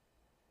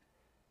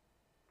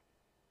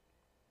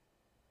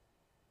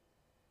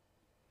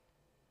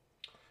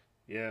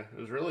 Yeah, it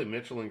was really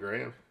Mitchell and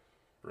Graham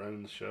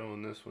running the show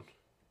in this one.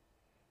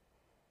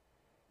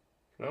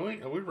 Are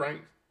we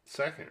ranked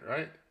second,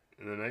 right,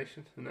 in the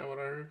nation? Isn't that what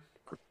I heard?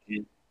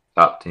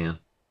 Top 10.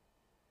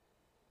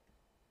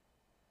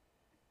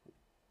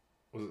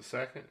 Was it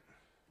second?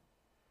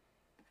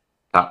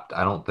 Top.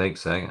 I don't think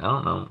second.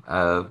 I don't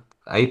know.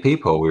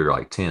 AP poll we were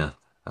like 10th,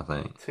 I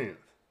think. 10th.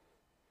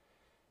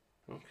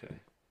 Okay.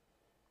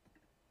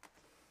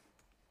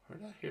 Where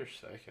did I hear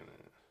second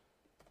at?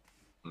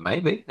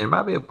 Maybe there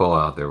might be a poll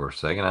out there we're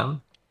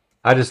second.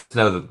 I just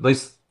know that at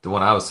least the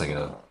one I was thinking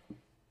of,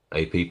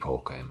 AP poll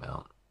came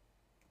out.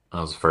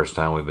 That was the first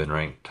time we've been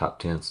ranked top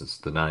 10 since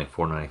the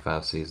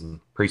 94-95 season,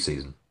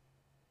 preseason.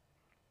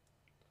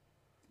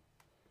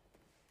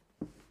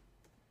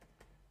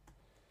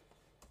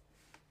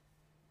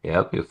 Yeah,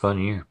 it'll be a fun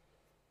year.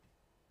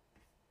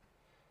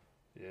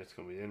 Yeah, it's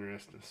gonna be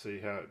interesting to see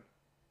how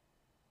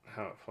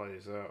it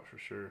plays out for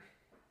sure.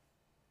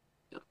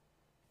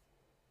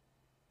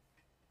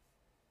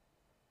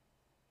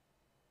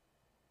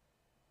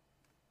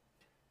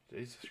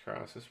 Jesus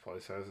Christ, this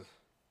place has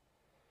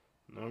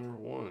number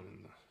one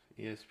in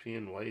the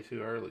ESPN way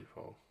too early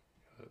poll.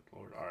 Good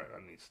Lord. All right,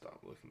 I need to stop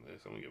looking at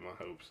this. I'm going to get my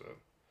hopes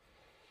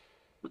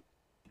up.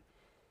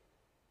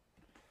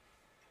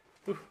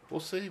 Whew, we'll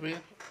see,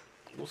 man.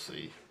 We'll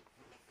see.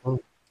 We'll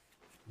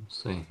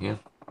see, yeah.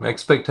 My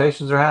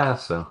expectations are high,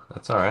 so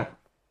that's all right.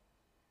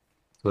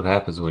 That's what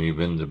happens when you've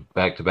been to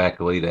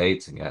back-to-back Elite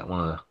Eights and got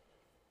one of the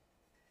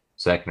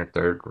second or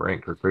third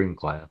ranked recruiting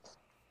class.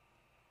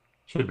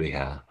 Should be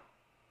high.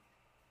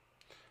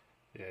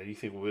 Yeah, you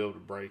think we'll be able to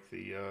break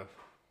the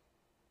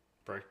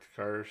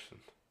curse and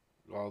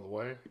go all the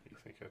way? You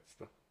think that's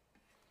the?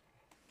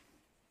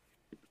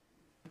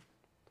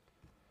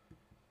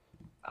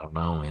 I don't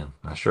know, man.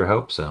 I sure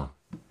hope so.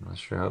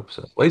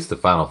 At least the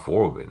Final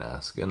Four would be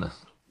nice.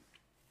 Goodness.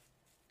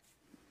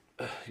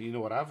 You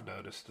know what I've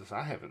noticed is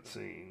I haven't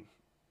seen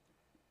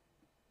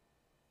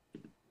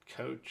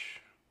Coach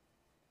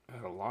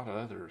at a lot of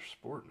other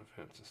sporting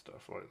events and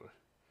stuff lately.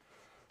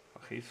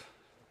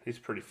 He's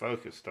pretty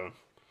focused on,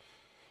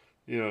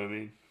 you know what I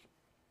mean,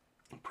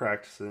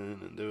 practicing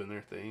and doing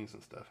their things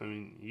and stuff. I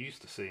mean, you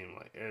used to see him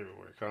like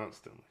everywhere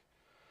constantly.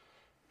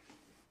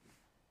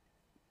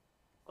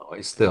 Oh,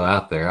 he's still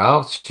out there.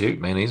 Oh, shoot,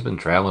 man. He's been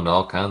traveling to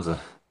all kinds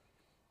of.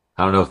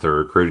 I don't know if they're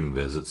recruiting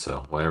visits,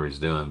 so whatever he's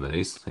doing, but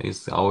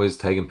he's always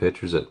taking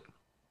pictures at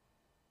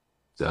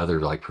the other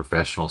like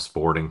professional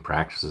sporting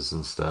practices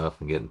and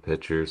stuff and getting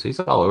pictures. He's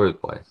all over the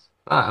place.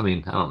 I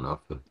mean, I don't know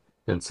if it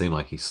doesn't seem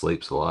like he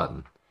sleeps a lot,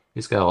 and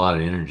he's got a lot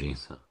of energy.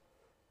 So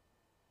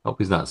hope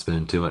he's not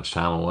spending too much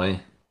time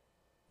away.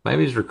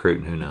 Maybe he's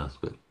recruiting. Who knows?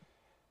 But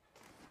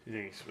You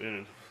think he's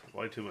spending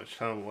way too much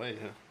time away,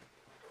 huh?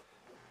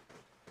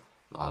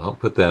 I don't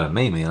put that on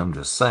me, man. I'm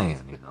just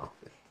saying.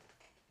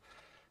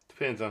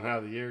 Depends on how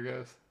the year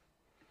goes.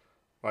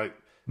 Like,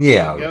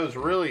 Yeah. if it goes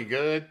really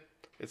good,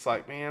 it's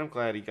like, man, I'm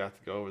glad he got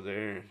to go over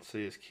there and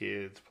see his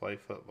kids play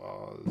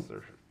football. It's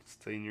their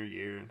senior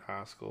year in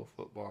high school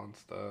football and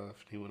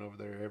stuff. He went over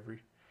there every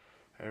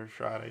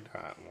Friday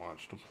night and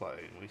watched them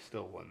play, and we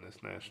still won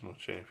this national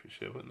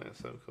championship. Wasn't that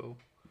so cool?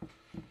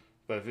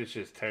 But if it's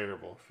just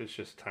terrible, if it's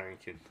just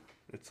tanking,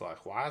 it's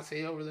like, why is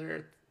he over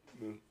there?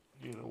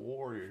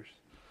 Warriors.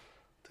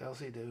 What the hell's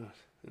he doing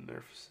in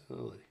their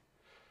facility?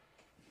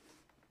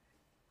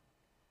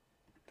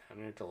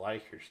 And at the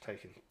Lakers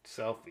taking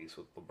selfies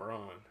with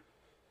LeBron.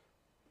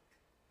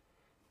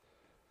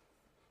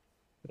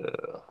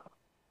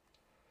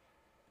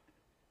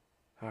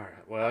 All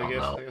right. Well, I don't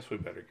know. I guess we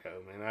better go,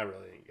 man. I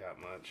really ain't got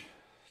much.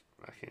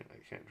 I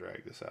can't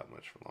drag this out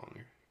much for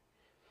longer.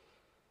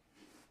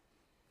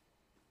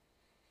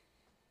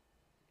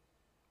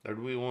 Or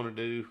do we want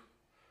to do?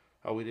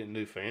 Oh, we didn't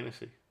do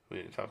fantasy. We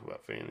didn't talk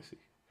about fantasy.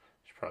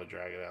 Should probably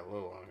drag it out a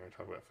little longer and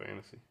talk about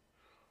fantasy.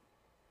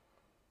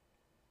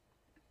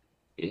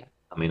 Yeah,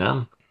 I mean,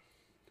 oh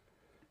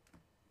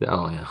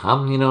yeah,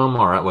 I'm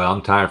all right. Well,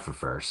 I'm tired for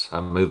first. I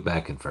moved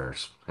back in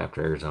first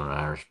after Arizona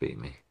Irish beat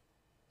me.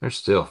 There's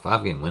still a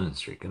 5-game winning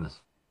streak.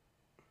 Goodness.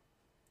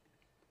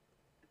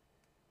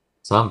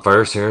 So I'm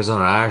first.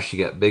 Arizona Irish.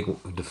 You got big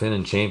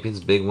defending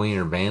champions, Big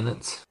Wiener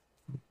Bandits.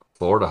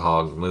 Florida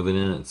Hog moving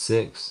in at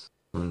 6.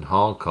 And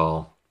Hog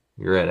Call.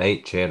 You're at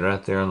 8, Chad,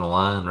 right there on the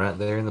line, right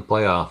there in the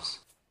playoffs.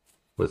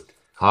 With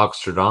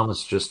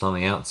Hogstradamus just on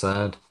the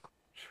outside.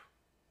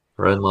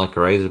 Running like a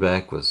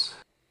Razorback was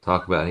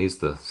talk about he's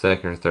the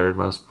second or third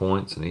most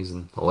points, and he's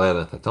in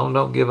 11th. I told him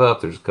don't give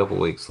up. There's a couple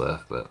weeks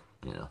left, but,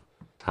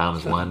 time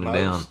is winding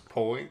down. Most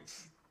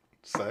points,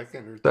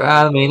 second or third.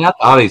 I mean, I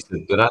thought he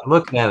said, but I'm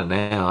looking at it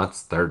now.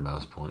 It's third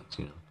most points.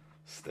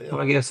 Still,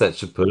 Well, I guess that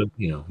should put him.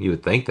 You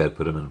would think that'd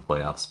put him in a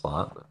playoff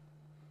spot.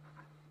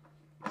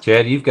 But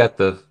Chad, you've got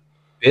the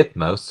 5th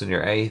most, and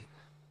you're 8th.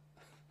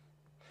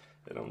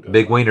 they don't go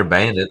Big by Wiener points.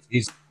 Bandit.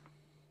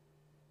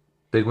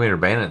 Big Wiener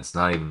Bandit's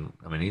not even.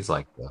 I mean, he's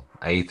like the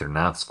 8th or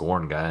 9th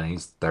scoring guy, and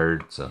he's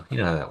 3rd. So you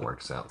know how that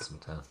works out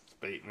sometimes.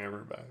 Beating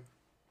everybody.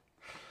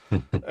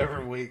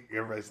 Every week,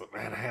 everybody's like,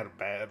 "Man, I had a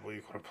bad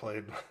week when I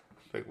played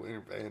Big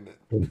Wiener Bandit."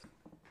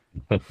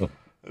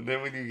 And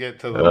then when you get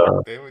to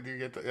always when you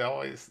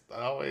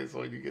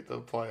get to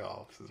the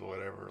playoffs is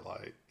whatever.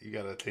 Like you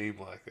got a team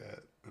like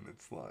that, and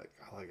it's like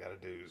all I got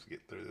to do is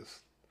get through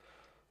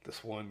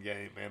this one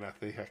game, man. I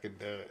think I can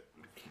do it.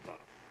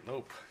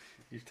 Nope.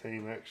 Your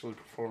team actually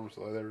performs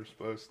the way they were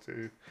supposed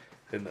to,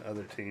 and the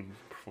other team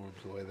performs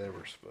the way they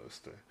were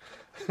supposed to.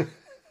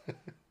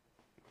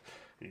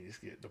 You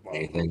just get the ball.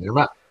 Anything there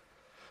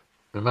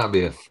might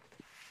be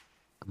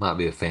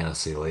a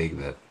fantasy league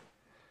that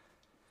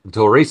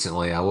until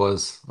recently I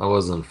was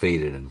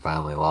undefeated and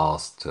finally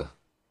lost to,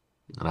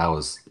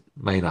 and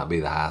may not be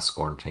the high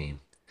scoring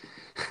team.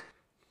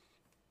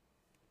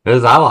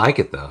 Because I like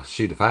it though.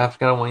 Shoot, if I have to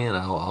go win,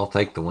 I'll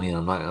take the win.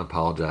 I'm not gonna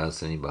apologize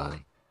to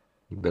anybody.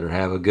 You better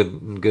have a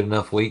good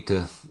enough week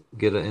to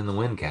get it in the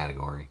win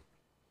category.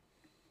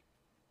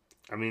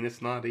 I mean,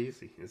 it's not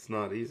easy. It's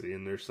not easy,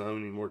 and there's so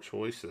many more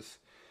choices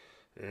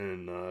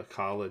in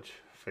college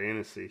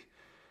fantasy.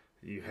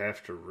 You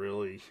have to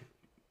really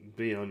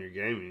be on your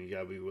game, and you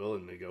gotta be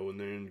willing to go in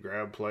there and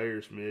grab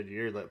players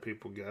mid-year, let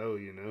people go.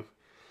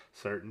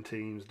 Certain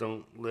teams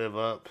don't live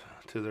up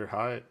to their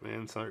hype,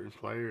 man. Certain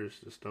players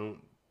just don't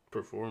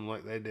perform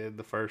like they did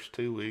the first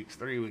 2 weeks,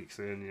 3 weeks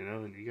in,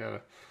 and you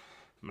gotta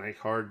make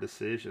hard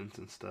decisions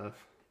and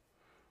stuff.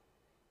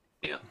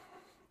 Yeah.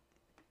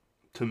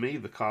 To me,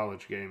 the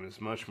college game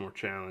is much more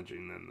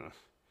challenging than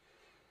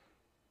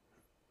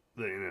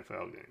the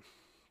NFL game.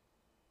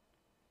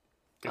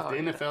 If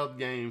the NFL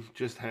game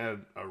just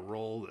had a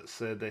rule that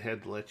said they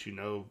had to let you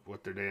know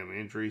what their damn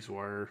injuries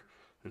were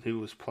and who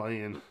was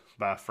playing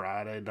by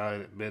Friday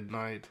night at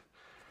midnight,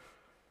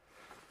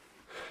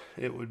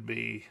 it would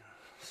be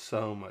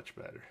so much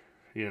better.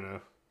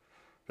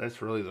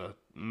 That's really the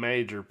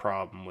major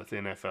problem with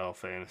NFL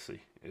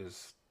fantasy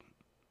is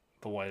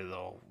the way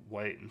they'll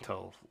wait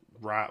until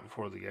right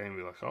before the game and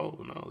be like, oh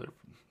no,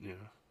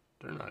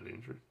 they're not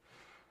injured,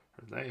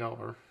 or they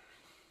are.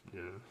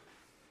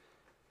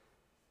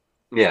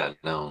 Yeah,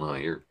 no,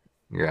 you're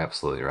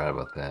absolutely right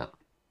about that.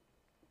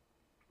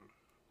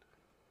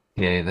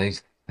 Yeah,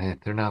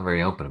 they're not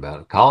very open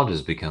about it. College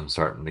has become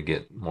starting to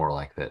get more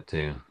like that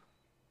too.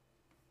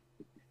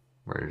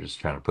 We're just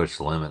trying to push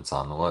the limits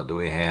on what do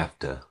we have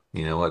to,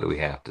 what do we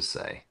have to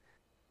say?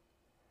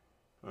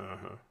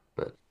 Uh-huh.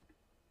 But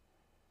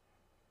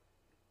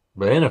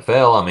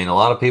NFL, I mean, a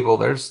lot of people,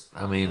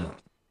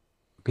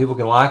 people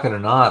can like it or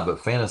not,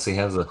 but fantasy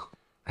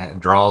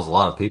draws a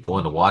lot of people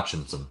into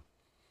watching some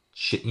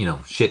shit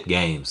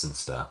games and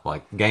stuff,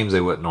 like games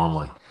they wouldn't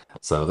normally.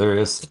 So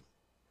it's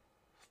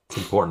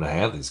important to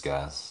have these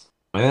guys.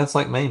 I mean, that's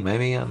like me.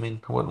 Maybe, I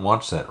wouldn't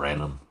watch that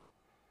random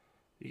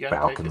You got to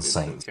take it Falcons into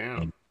Saints account.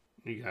 game.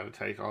 You got to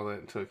take all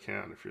that into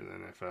account if you're the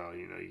NFL.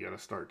 You got to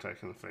start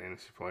taking the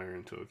fantasy player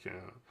into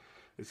account.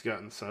 It's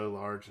gotten so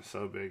large and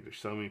so big. There's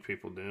so many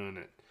people doing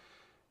it.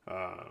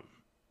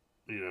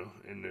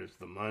 And there's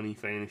the money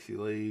fantasy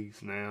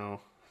leagues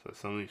now. So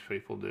some of these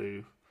people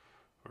do,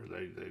 or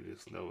they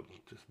just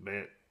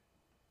bet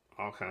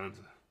all kinds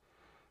of,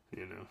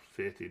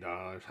 $50,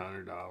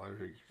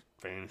 $100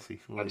 fantasy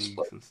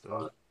leagues and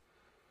stuff.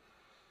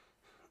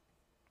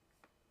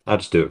 I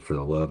just do it for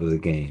the love of the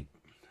game.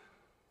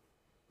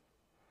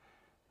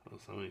 Well,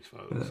 some of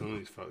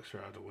these folks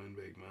try to win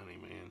big money,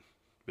 man.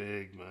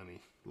 Big money.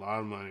 A lot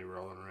of money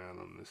rolling around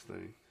on this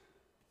thing.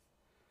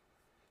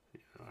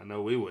 I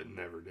know we would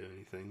never do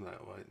anything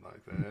that way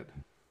like that.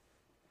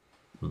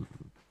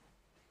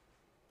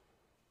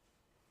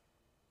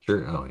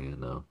 Sure. Oh yeah,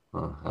 no.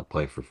 I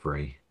play for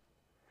free.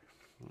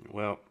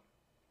 Well,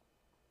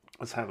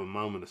 let's have a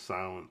moment of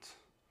silence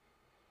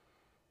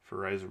for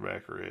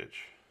Razorback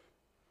Rich,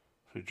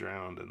 who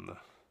drowned in the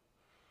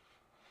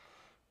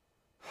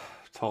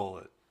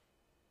toilet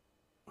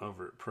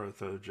over at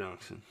Protho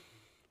Junction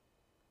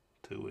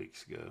 2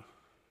 weeks ago.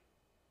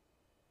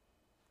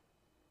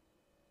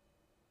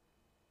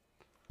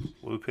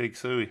 Blue Pig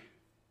Suey.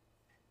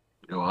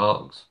 Go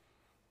Hogs.